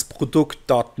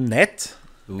 Bruttofilmlandsprodukt, NET.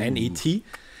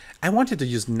 I wanted to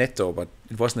use Netto, but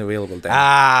it wasn't available then.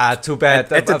 Too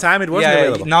bad. At the time, it wasn't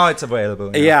available. Now it's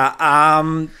available.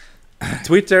 Yeah.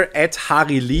 Twitter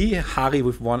 @HarryLee, Harry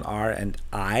with one R and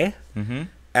I. Mm-hmm.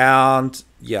 And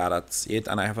yeah, that's it.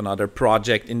 And I have another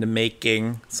project in the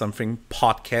making, something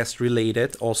podcast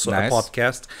related, also Nice. a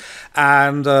podcast.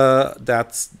 And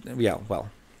that's,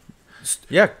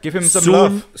 give him some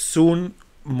love. Soon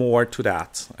more to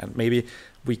that. And maybe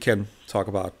we can talk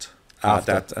about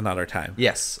that another time.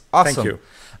 Yes, awesome. Thank you.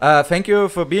 Thank you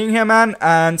for being here, man.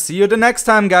 And see you the next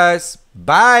time, guys.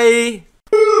 Bye.